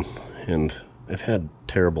pitman arm, and I've had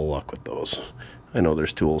terrible luck with those. I know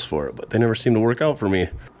there's tools for it, but they never seem to work out for me.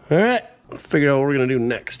 All right, figure out what we're gonna do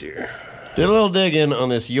next here. Did a little digging on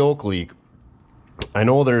this yoke leak. I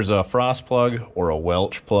know there's a frost plug or a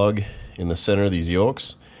Welch plug in the center of these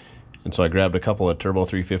yokes, and so I grabbed a couple of Turbo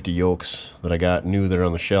 350 yokes that I got new there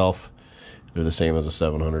on the shelf. They're the same as a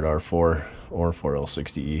 700 R4 or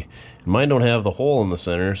 4L60E. And mine don't have the hole in the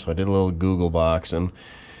center, so I did a little Google boxing.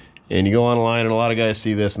 And you go online, and a lot of guys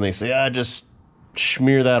see this, and they say, just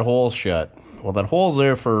smear that hole shut. Well, that hole's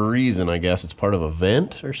there for a reason, I guess. It's part of a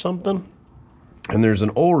vent or something. And there's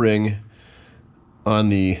an O-ring on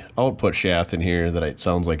the output shaft in here that it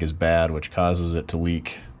sounds like is bad, which causes it to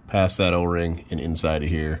leak past that O-ring and inside of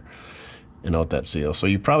here and out that seal. So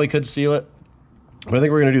you probably could seal it, but I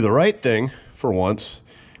think we're going to do the right thing for once,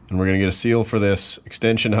 and we're going to get a seal for this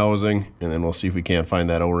extension housing, and then we'll see if we can't find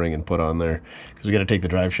that O-ring and put on there, because we got to take the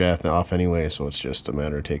drive shaft off anyway, so it's just a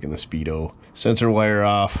matter of taking the speedo sensor wire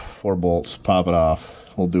off, 4 bolts, pop it off.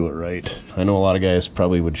 We'll do it right. I know a lot of guys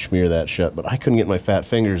probably would smear that shut, but I couldn't get my fat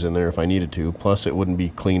fingers in there if I needed to, plus it wouldn't be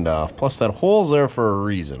cleaned off, plus that hole's there for a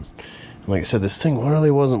reason. Like I said, this thing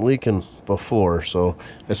really wasn't leaking before, so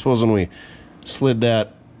I suppose when we slid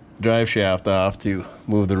that drive shaft off to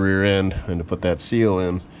move the rear end and to put that seal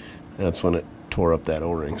in, that's when it tore up that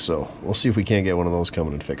O-ring. So we'll see if we can't get one of those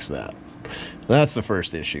coming and fix that. That's the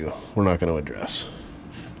first issue we're not going to address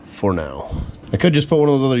for now. I could just put one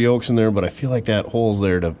of those other yokes in there, but I feel like that hole's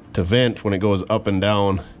there to vent when it goes up and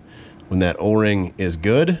down when that O-ring is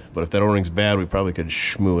good. But if that O-ring's bad, we probably could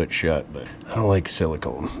shmoo it shut, but I don't like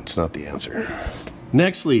silicone. It's not the answer.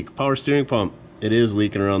 Next leak, power steering pump. it is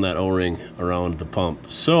leaking around that O-ring around the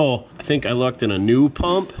pump. So I think I looked in a new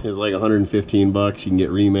pump. It was like 115 bucks. You can get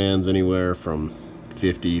remans anywhere from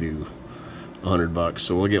 50 to 100 bucks.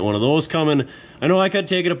 So we'll get one of those coming. I know I could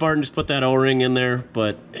take it apart and just put that O-ring in there,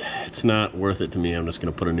 but it's not worth it to me. I'm just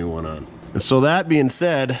gonna put a new one on. And so that being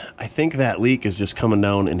said, I think that leak is just coming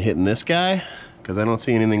down and hitting this guy, because I don't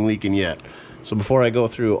see anything leaking yet. So before I go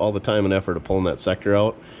through all the time and effort of pulling that sector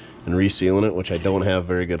out and resealing it, which I don't have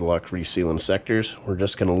very good luck resealing sectors, we're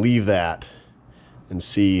just gonna leave that and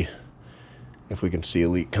see if we can see a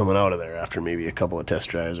leak coming out of there after maybe a couple of test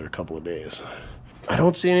drives or a couple of days. I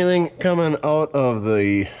don't see anything coming out of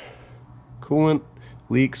the coolant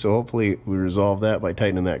leak, so hopefully we resolve that by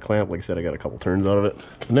tightening that clamp. Like I said, I got a couple turns out of it.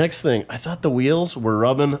 The next thing, I thought the wheels were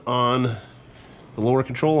rubbing on the lower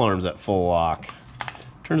control arms at full lock.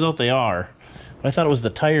 Turns out they are, but I thought it was the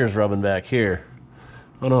tires rubbing back here.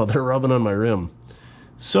 Oh no, they're rubbing on my rim.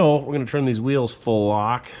 So we're gonna turn these wheels full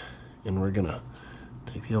lock, and we're gonna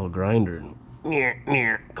take the old grinder and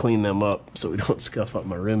clean them up so we don't scuff up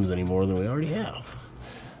my rims any more than we already have.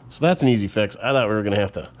 So that's an easy fix. I thought we were gonna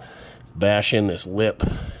have to bash in this lip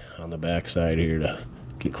on the back side here to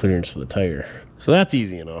get clearance for the tire. So that's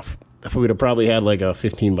easy enough. If we would have probably had like a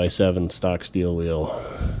 15x7 stock steel wheel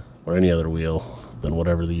or any other wheel than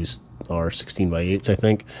whatever these are, 16x8s I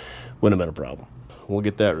think, wouldn't have been a problem. We'll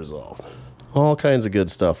get that resolved. All kinds of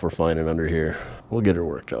good stuff we're finding under here. We'll get her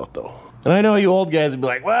worked out though. And I know you old guys would be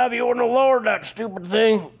like, well, if you wouldn't have lowered that stupid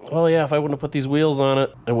thing. Well, yeah, if I wouldn't have put these wheels on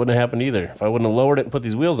it, it wouldn't have happened either. If I wouldn't have lowered it and put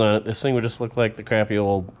these wheels on it, this thing would just look like the crappy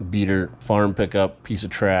old beater farm pickup piece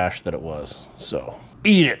of trash that it was. So,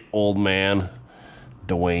 eat it, old man.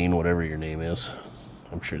 Dwayne, whatever your name is.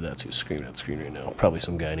 I'm sure that's who's screaming at the screen right now. Probably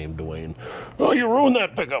some guy named Dwayne. Oh, you ruined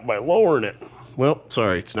that pickup by lowering it. Well,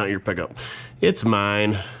 sorry, it's not your pickup. It's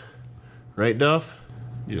mine. Right, Duff?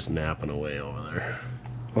 You're just napping away over there.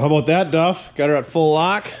 Well, how about that, Duff? Got her at full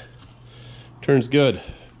lock. Turns good.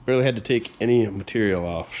 Barely had to take any material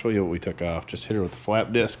off. I'll show you what we took off. Just hit her with the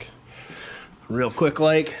flap disc. Real quick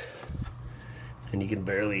like. And you can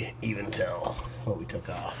barely even tell what we took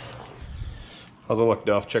off. How's it look,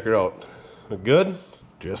 Duff? Check her out. Look good?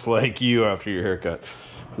 Just like you after your haircut.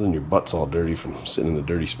 And then your butt's all dirty from sitting in the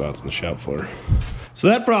dirty spots on the shop floor. So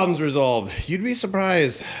that problem's resolved. You'd be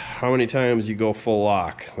surprised how many times you go full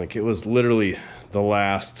lock. Like it was literally the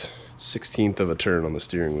last 16th of a turn on the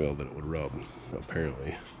steering wheel that it would rub,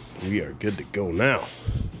 apparently. We are good to go now.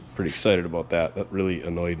 Pretty excited about that. That really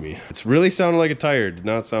annoyed me. It's really sounded like a tire, did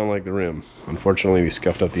not sound like the rim. Unfortunately, we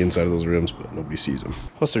scuffed up the inside of those rims, but nobody sees them.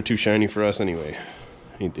 Plus, they're too shiny for us anyway.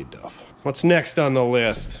 Ain't they, Duff? What's next on the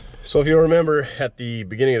list? So if you'll remember at the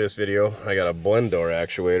beginning of this video, I got a blend door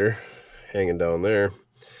actuator hanging down there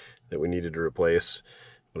that we needed to replace.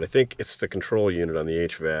 But I think it's the control unit on the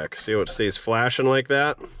HVAC. See how it stays flashing like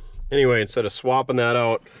that? Anyway, instead of swapping that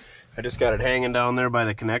out, I just got it hanging down there by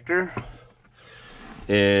the connector.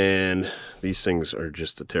 And these things are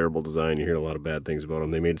just a terrible design. You hear a lot of bad things about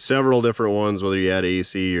them. They made several different ones, whether you had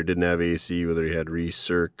AC or didn't have AC, whether you had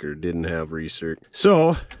recirc or didn't have recirc.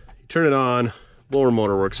 So, you turn it on, blower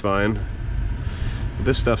motor works fine.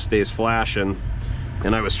 This stuff stays flashing.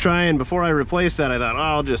 And I was trying, before I replaced that, I thought, oh,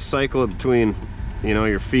 I'll just cycle it between, you know,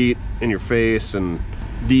 your feet and your face and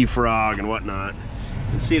defrog and whatnot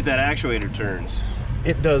and see if that actuator turns.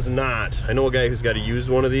 It does not. I know a guy who's got a used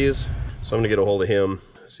one of these, so I'm gonna get a hold of him,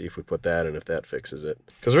 see if we put that in, if that fixes it.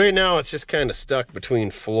 Because right now it's just kind of stuck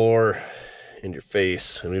between floor and your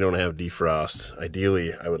face, and we don't have defrost.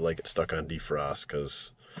 Ideally, I would like it stuck on defrost,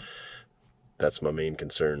 because that's my main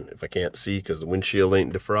concern. If I can't see because the windshield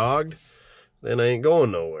ain't defrogged, then I ain't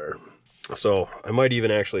going nowhere. So I might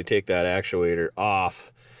even actually take that actuator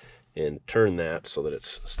off and turn that so that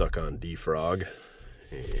it's stuck on defrog.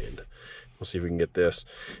 And we'll see if we can get this.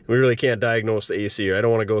 We really can't diagnose the AC, or I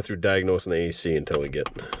don't want to go through diagnosing the AC until we get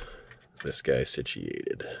this guy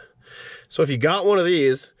situated. So if you got one of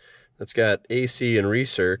these that's got AC and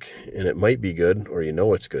recirc, and it might be good, or you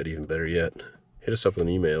know it's good, even better yet, hit us up with an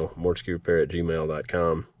email,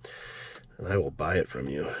 mortskerepair@gmail.com. and I will buy it from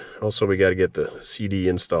you. Also, we got to get the CD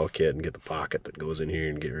install kit and get the pocket that goes in here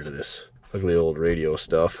and get rid of this ugly old radio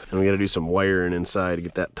stuff. And we got to do some wiring inside to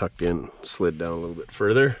get that tucked in, slid down a little bit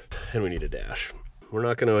further. And we need a dash. We're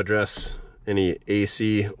not going to address any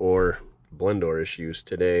AC or blend door issues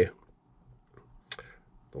today.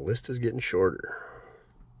 The list is getting shorter.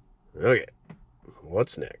 Okay,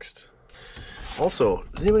 what's next? Also,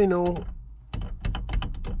 does anybody know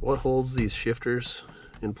what holds these shifters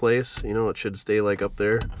in place? You know, it should stay like up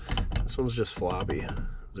there. This one's just floppy. Is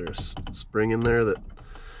there a spring in there that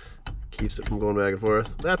keeps it from going back and forth.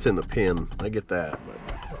 That's in the pin, I get that,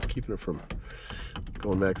 but it's keeping it from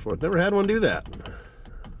going back and forth. Never had one do that.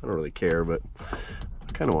 I don't really care, but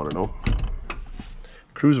I kind of want to know.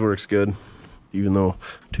 Cruise works good, even though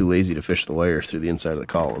I'm too lazy to fish the wire through the inside of the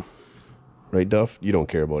column. Right, Duff? You don't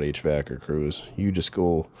care about HVAC or cruise. You just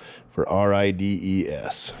go for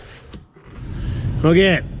RIDES.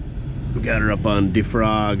 Okay, we got her up on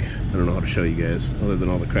defrog. I don't know how to show you guys, other than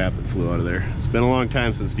all the crap that flew out of there. It's been a long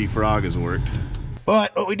time since defrog has worked.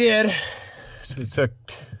 But what we did, we took,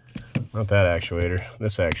 not that actuator,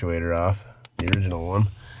 this actuator off, the original one.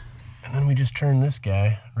 And then we just turned this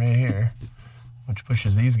guy right here, which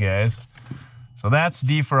pushes these guys. So that's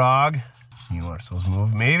defrog. You can watch those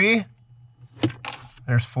move, maybe.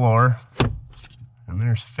 There's floor, and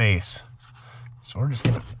there's face. So we're just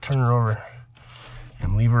gonna turn her over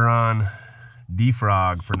and leave her on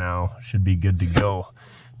defrog for now. Should be good to go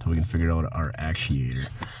until we can figure out our actuator.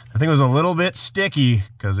 I think it was a little bit sticky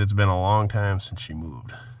because it's been a long time since she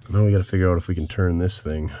moved. Now we gotta figure out if we can turn this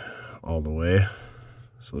thing all the way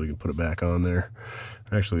so we can put it back on there.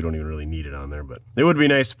 Actually, we don't even really need it on there, but it would be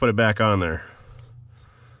nice to put it back on there.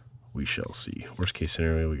 We shall see. Worst case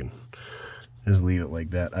scenario, we can just leave it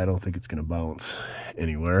like that. I don't think it's gonna bounce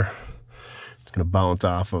anywhere. It's gonna bounce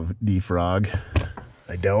off of defrog.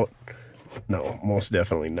 I doubt. No, most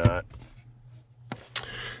definitely not.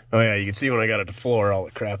 Oh yeah, you can see when I got it to floor, all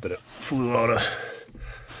the crap that it flew out of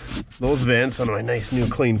those vents on my nice new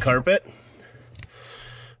clean carpet.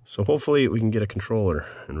 So hopefully we can get a controller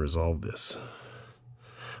and resolve this.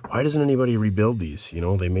 Why doesn't anybody rebuild these? You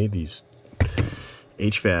know, they made these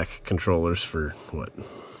HVAC controllers for what,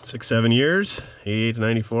 6-7 years, 88 to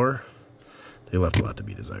 94. They left a lot to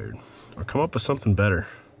be desired. Or come up with something better.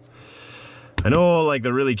 I know, like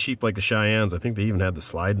the really cheap, like the Cheyennes, I think they even had the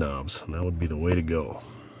slide knobs, and that would be the way to go.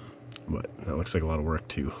 But that looks like a lot of work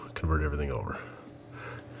to convert everything over.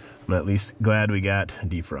 I'm at least glad we got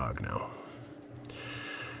defrog now.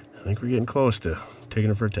 I think we're getting close to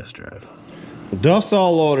taking it for a test drive. Duff's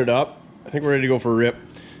all loaded up. I think we're ready to go for a rip.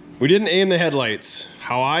 We didn't aim the headlights.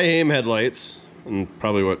 How I aim headlights, and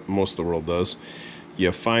probably what most of the world does,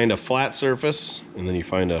 you find a flat surface and then you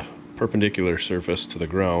find a perpendicular surface to the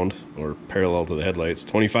ground or parallel to the headlights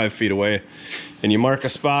 25 feet away, and you mark a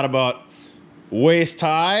spot about waist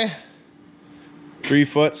high, 3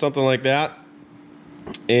 foot, something like that,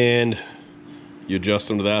 and you adjust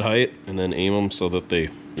them to that height and then aim them so that they,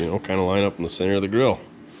 you know, kind of line up in the center of the grill.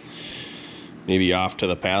 Maybe off to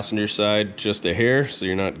the passenger side just a hair so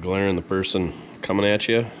you're not glaring the person coming at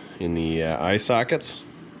you in the eye sockets.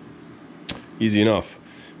 Easy enough.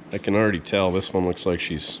 I can already tell this one looks like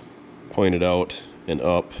she's pointed out and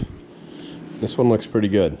up. This one looks pretty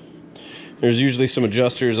good. There's usually some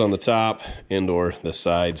adjusters on the top and or the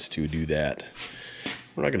sides to do that.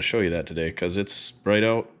 We're not going to show you that today because it's bright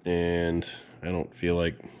out and I don't feel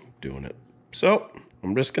like doing it. So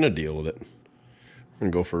I'm just going to deal with it. We're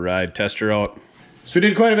going to go for a ride, test her out. So we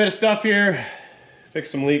did quite a bit of stuff here.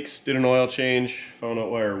 Fixed some leaks, did an oil change, found out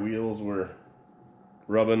why our wheels were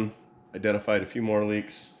rubbing, identified a few more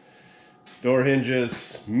leaks. Door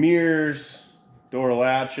hinges, mirrors, door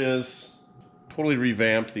latches. Totally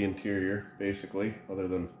revamped the interior, basically, other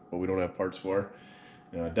than what we don't have parts for.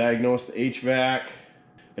 Diagnosed the HVAC.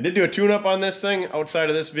 I did do a tune-up on this thing outside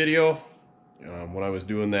of this video. When I was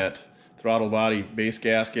doing that throttle body base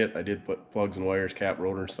gasket, I did put plugs and wires, cap,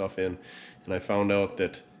 rotor, and stuff in, and I found out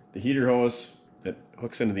that the heater hose that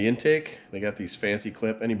hooks into the intake, they got these fancy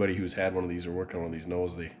clip. Anybody who's had one of these or worked on one of these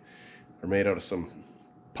knows they are made out of some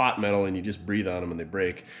pot metal, and you just breathe on them and they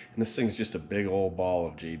break. And this thing's just a big old ball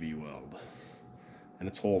of JB Weld, and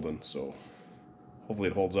it's holding, so hopefully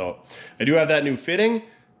it holds out. I do have that new fitting,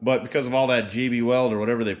 but because of all that JB Weld or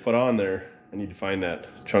whatever they put on there, I need to find that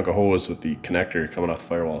chunk of hose with the connector coming off the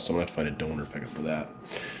firewall, so I'm gonna have to find a donor pickup for that.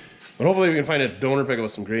 But hopefully we can find a donor pickup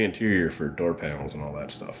with some gray interior for door panels and all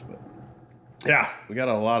that stuff. But yeah, we got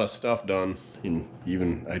a lot of stuff done, and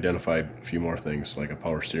even identified a few more things like a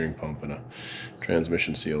power steering pump and a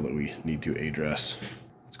transmission seal that we need to address.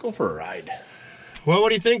 Let's go for a ride. Well, what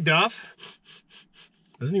do you think, Duff?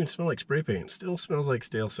 Doesn't even smell like spray paint. Still smells like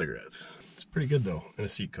stale cigarettes. It's pretty good though, and a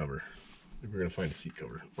seat cover. Maybe we're gonna find a seat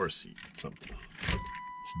cover or a seat, something.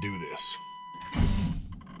 Let's do this.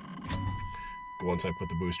 Once I put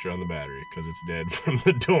the booster on the battery, because it's dead from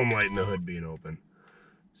the dome light and the hood being open.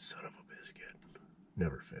 Son of a biscuit.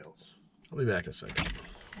 Never fails. I'll be back in a second.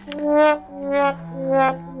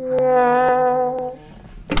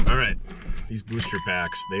 All right, these booster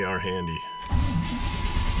packs, they are handy.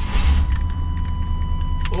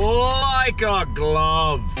 Like a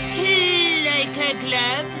glove. Like a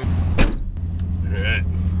glove. All right.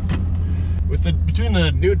 Between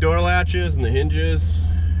the new door latches and the hinges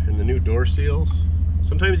and the new door seals,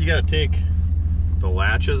 sometimes you gotta take the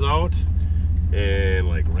latches out and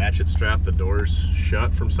like ratchet strap the doors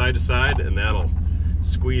shut from side to side, and that'll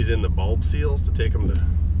squeeze in the bulb seals to take them to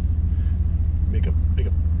make a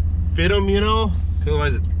fit them, you know?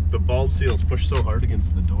 Otherwise the bulb seals push so hard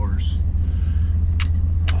against the doors.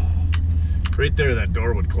 Right there, that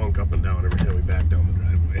door would clunk up and down every time we back down the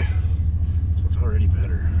driveway. So it's already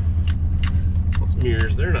better. Those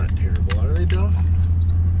mirrors, they're not terrible, are they, Duff?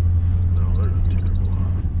 No, they're not terrible.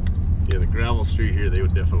 Yeah, the gravel street here, they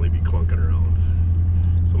would definitely be clunking around.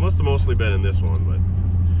 So it must have mostly been in this one, but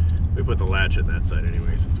we put the latch at that side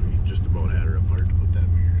anyway, since we just about had her apart to put that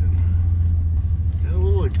mirror in. Got a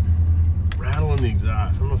little like, rattle in the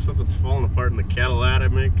exhaust. I don't know if something's falling apart in the catalytic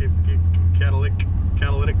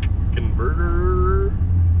converter.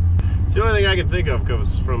 It's the only thing I can think of,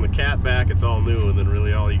 because from the cat back it's all new, and then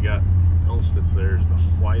really all you got else that's there is the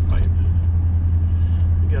hwac pipe.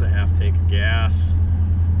 We got a half tank of gas.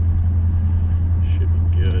 Should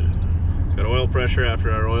be good. Got oil pressure after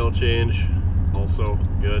our oil change. Also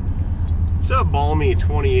good. It's a balmy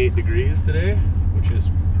 28 degrees today, which is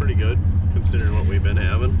pretty good considering what we've been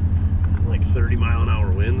having. Like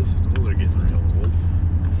 30-mile-an-hour winds. Those are getting real old.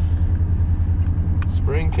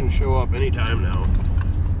 Spring can show up anytime now.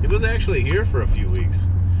 It was actually here for a few weeks,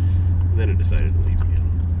 and then it decided to leave again.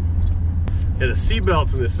 Yeah, the seat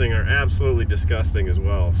belts in this thing are absolutely disgusting as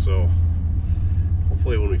well, so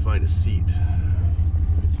hopefully when we find a seat,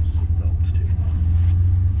 we'll get some seat belts too.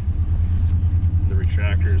 And the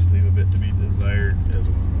retractors leave a bit to be desired as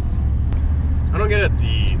well. I don't get it,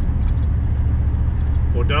 the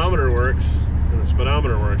odometer works and the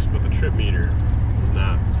speedometer works, but the trip meter does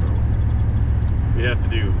not, so we'd have to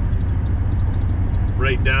do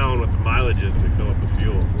write down what the mileage is when we fill up the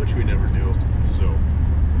fuel, which we never do. So I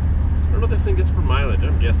don't know what this thing gets for mileage.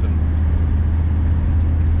 I'm guessing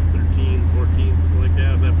 13, 14, something like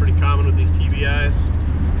that. Isn't that pretty common with these TBIs?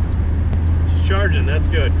 Just charging, that's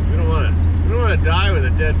good, because we don't want to die with a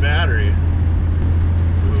dead battery.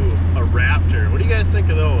 Ooh, a Raptor. What do you guys think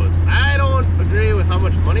of those? I don't agree with how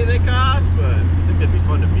much money they cost, but I think they'd be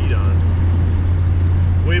fun to beat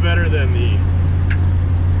on. Way better than the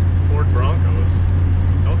Ford Broncos.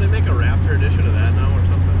 Don't they make a Raptor edition of that now or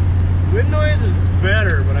something? Wind noise is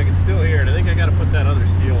better, but I can still hear it. I think I gotta put that other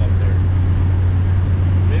seal up there.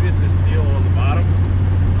 Maybe it's this seal on the bottom.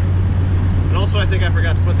 And also I think I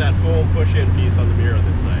forgot to put that foam push-in piece on the mirror on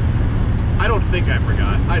this side. I don't think I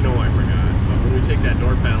forgot. I know I forgot. But when we take that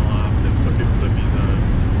door panel off to put new clippies on,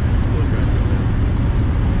 we'll address it then.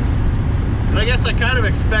 And I guess I kind of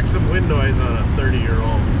expect some wind noise on a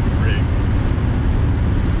 30-year-old rig. So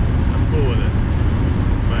I'm cool with it.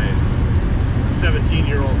 My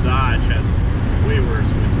 17-year-old Dodge has way worse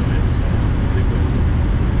wind noise, so I think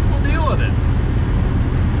we'll deal with it.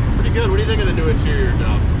 Pretty good. What do you think of the new interior,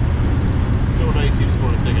 Duff? It's so nice you just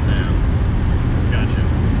want to take a nap. Gotcha.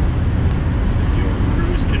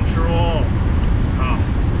 Cruise control. Oh,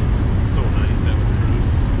 so nice having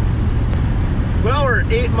cruise. Well, we're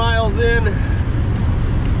 8 miles in,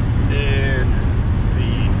 and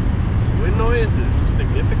the wind noise is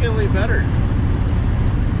significantly better.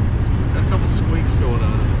 Got a couple squeaks going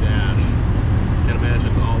on in the dash. Can't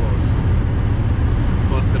imagine all those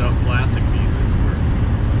busted up plastic pieces were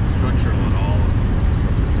structural at all.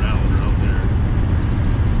 Something's rattling around there.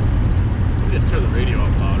 Let me just turn the radio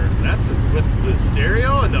up louder. That's with the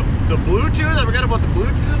stereo and the Bluetooth. I forgot about the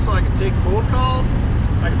Bluetooth, so I can take phone calls.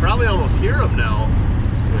 I can probably almost hear them now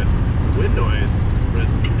with the wind noise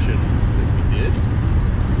resolution that we did.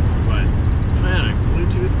 But man, I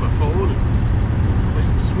Bluetooth my phone and play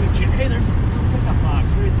some sweet tune. Hey, there's a little pickup box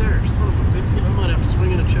right there. Son of a biscuit. I might have to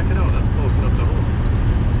swing in and check it out. That's close enough to home.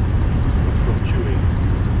 It looks a little chewy.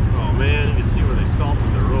 Oh man, you can see where they salted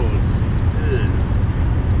the roads. Ugh.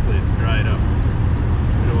 Hopefully it's dried up.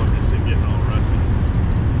 We don't want this thing getting all rusty.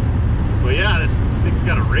 But yeah, this thing's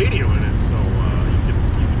got a radio in it, so you can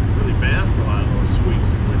really mask a lot of those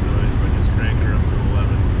squeaks and wind noise by just cranking her up to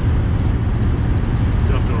 11.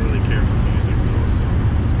 Duff don't really care for music though, so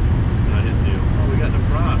not his deal. Oh, we got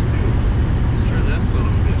defrost too. Let's turn that son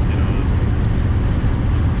of a biscuit on.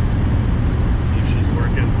 See if she's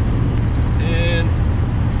working. And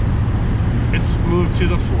it's moved to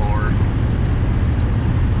the floor.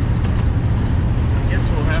 Guess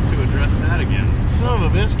we'll have to address that again. Son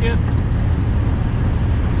of a biscuit.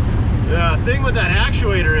 The thing with that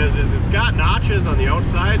actuator is it's got notches on the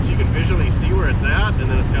outside, so you can visually see where it's at, and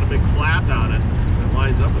then it's got a big flat on it that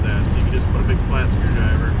lines up with that, so you can just put a big flat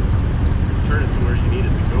screwdriver and turn it to where you need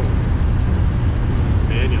it to go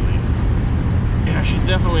manually. Yeah, she's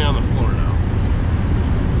definitely on the floor now.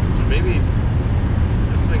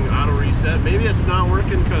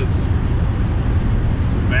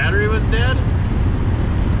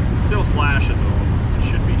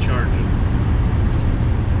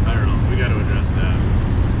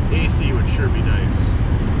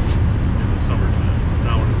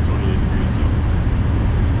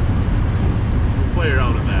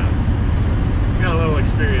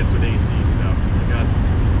 experience with AC stuff. I got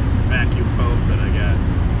vacuum pump and I got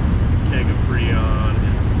a keg of Freon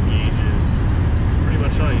and some gauges. It's pretty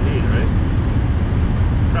much all you need, right?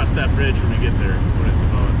 Cross that bridge when we get there, when it's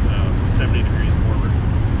about 70 degrees warmer.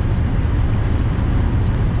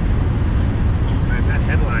 Oh man, that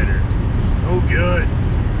headliner, it's so good.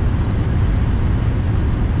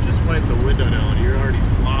 Just wipe the window down, you're already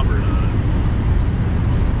slobbering on it.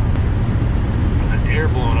 And the air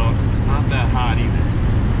blowing out, it's not that hot either.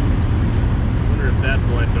 I wonder if that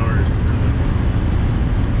blend doors,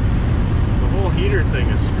 the whole heater thing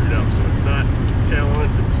is screwed up, so it's not telling it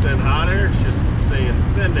to send hot air, it's just saying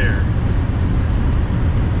send air.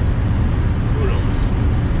 Who knows?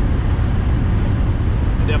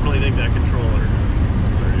 I definitely think that controller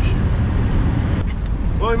is our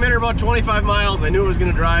issue. Well, we made her about 25 miles. I knew it was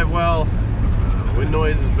going to drive well. Wind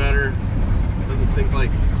noise is better. Doesn't stink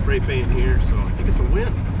like spray paint here, so I think it's a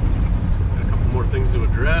win. Got a couple more things to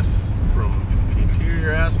address from the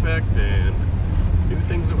interior aspect and new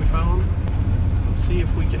things that we found. Let's see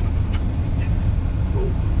if we can. Whoa,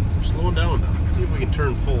 we're slowing down now. Let's see if we can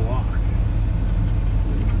turn full lock.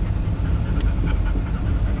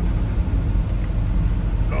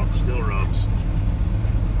 Oh, it still rubs.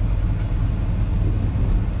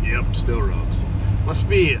 Yep, still rubs.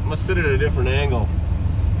 It must sit at a different angle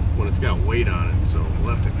when it's got weight on it, so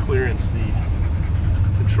we'll have to clearance the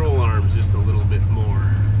control arms just a little bit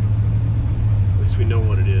more. At least we know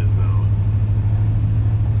what it is now.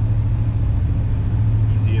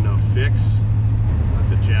 Easy enough fix. We'll have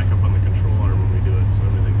to jack up on the control arm when we do it, so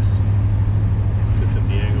everything sits at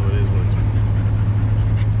the angle it is when it's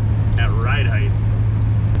at ride height.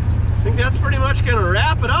 I think that's pretty much gonna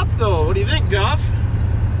wrap it up though. What do you think, Duff?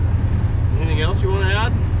 Anything else you want to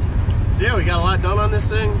add? So yeah, we got a lot done on this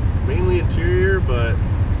thing, mainly interior, but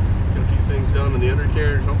got a few things done in the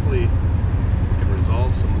undercarriage. Hopefully we can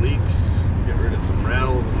resolve some leaks, get rid of some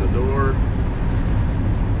rattles in the door.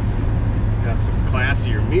 Got some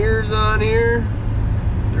classier mirrors on here.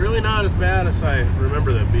 They're really not as bad as I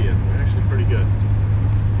remember them being. They're actually pretty good.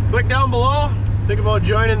 Click down below. Think about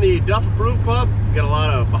joining the Duff Approved Club. We got a lot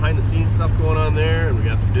of behind the scenes stuff going on there, and we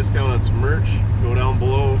got some discount on some merch. Go down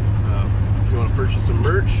below if you want to purchase some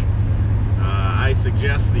merch. I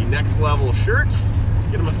suggest the Next Level shirts.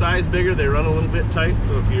 Get them a size bigger. They run a little bit tight,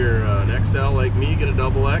 so if you're an XL like me, get a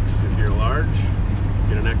double X. If you're large,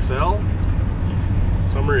 get an XL.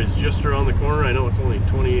 Summer is just around the corner. I know it's only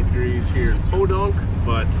 28 degrees here in Podunk,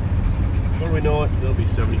 but before we know it, there'll be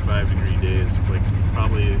 75-degree days, like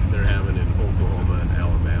probably they're having in Oklahoma and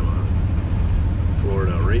Alabama,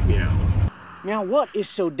 Florida, right meow. Now what is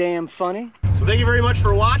so damn funny? So thank you very much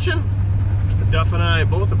for watching. Duff and I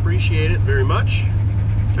both appreciate it very much.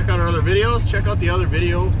 Check out our other videos. Check out the other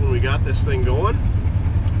video when we got this thing going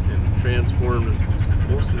and transformed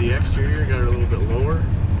most of the exterior, got it a little bit lower,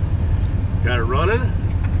 got it running.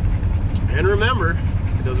 And remember,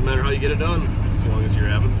 it doesn't matter how you get it done as long as you're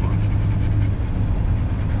having fun.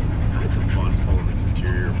 I had some fun pulling this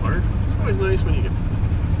interior apart. It's always nice when you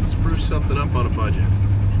can spruce something up on a budget.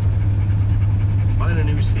 Buying a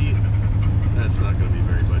new seat, that's not going to be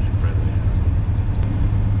very budget friendly.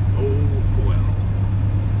 Oh well.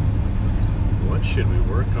 What should we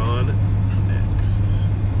work on next?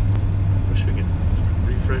 Wish we could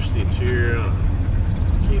refresh the interior on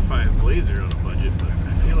a K5 Blazer on a budget, but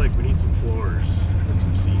I feel like we need some floors and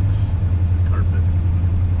some seats, carpet,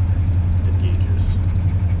 and gauges.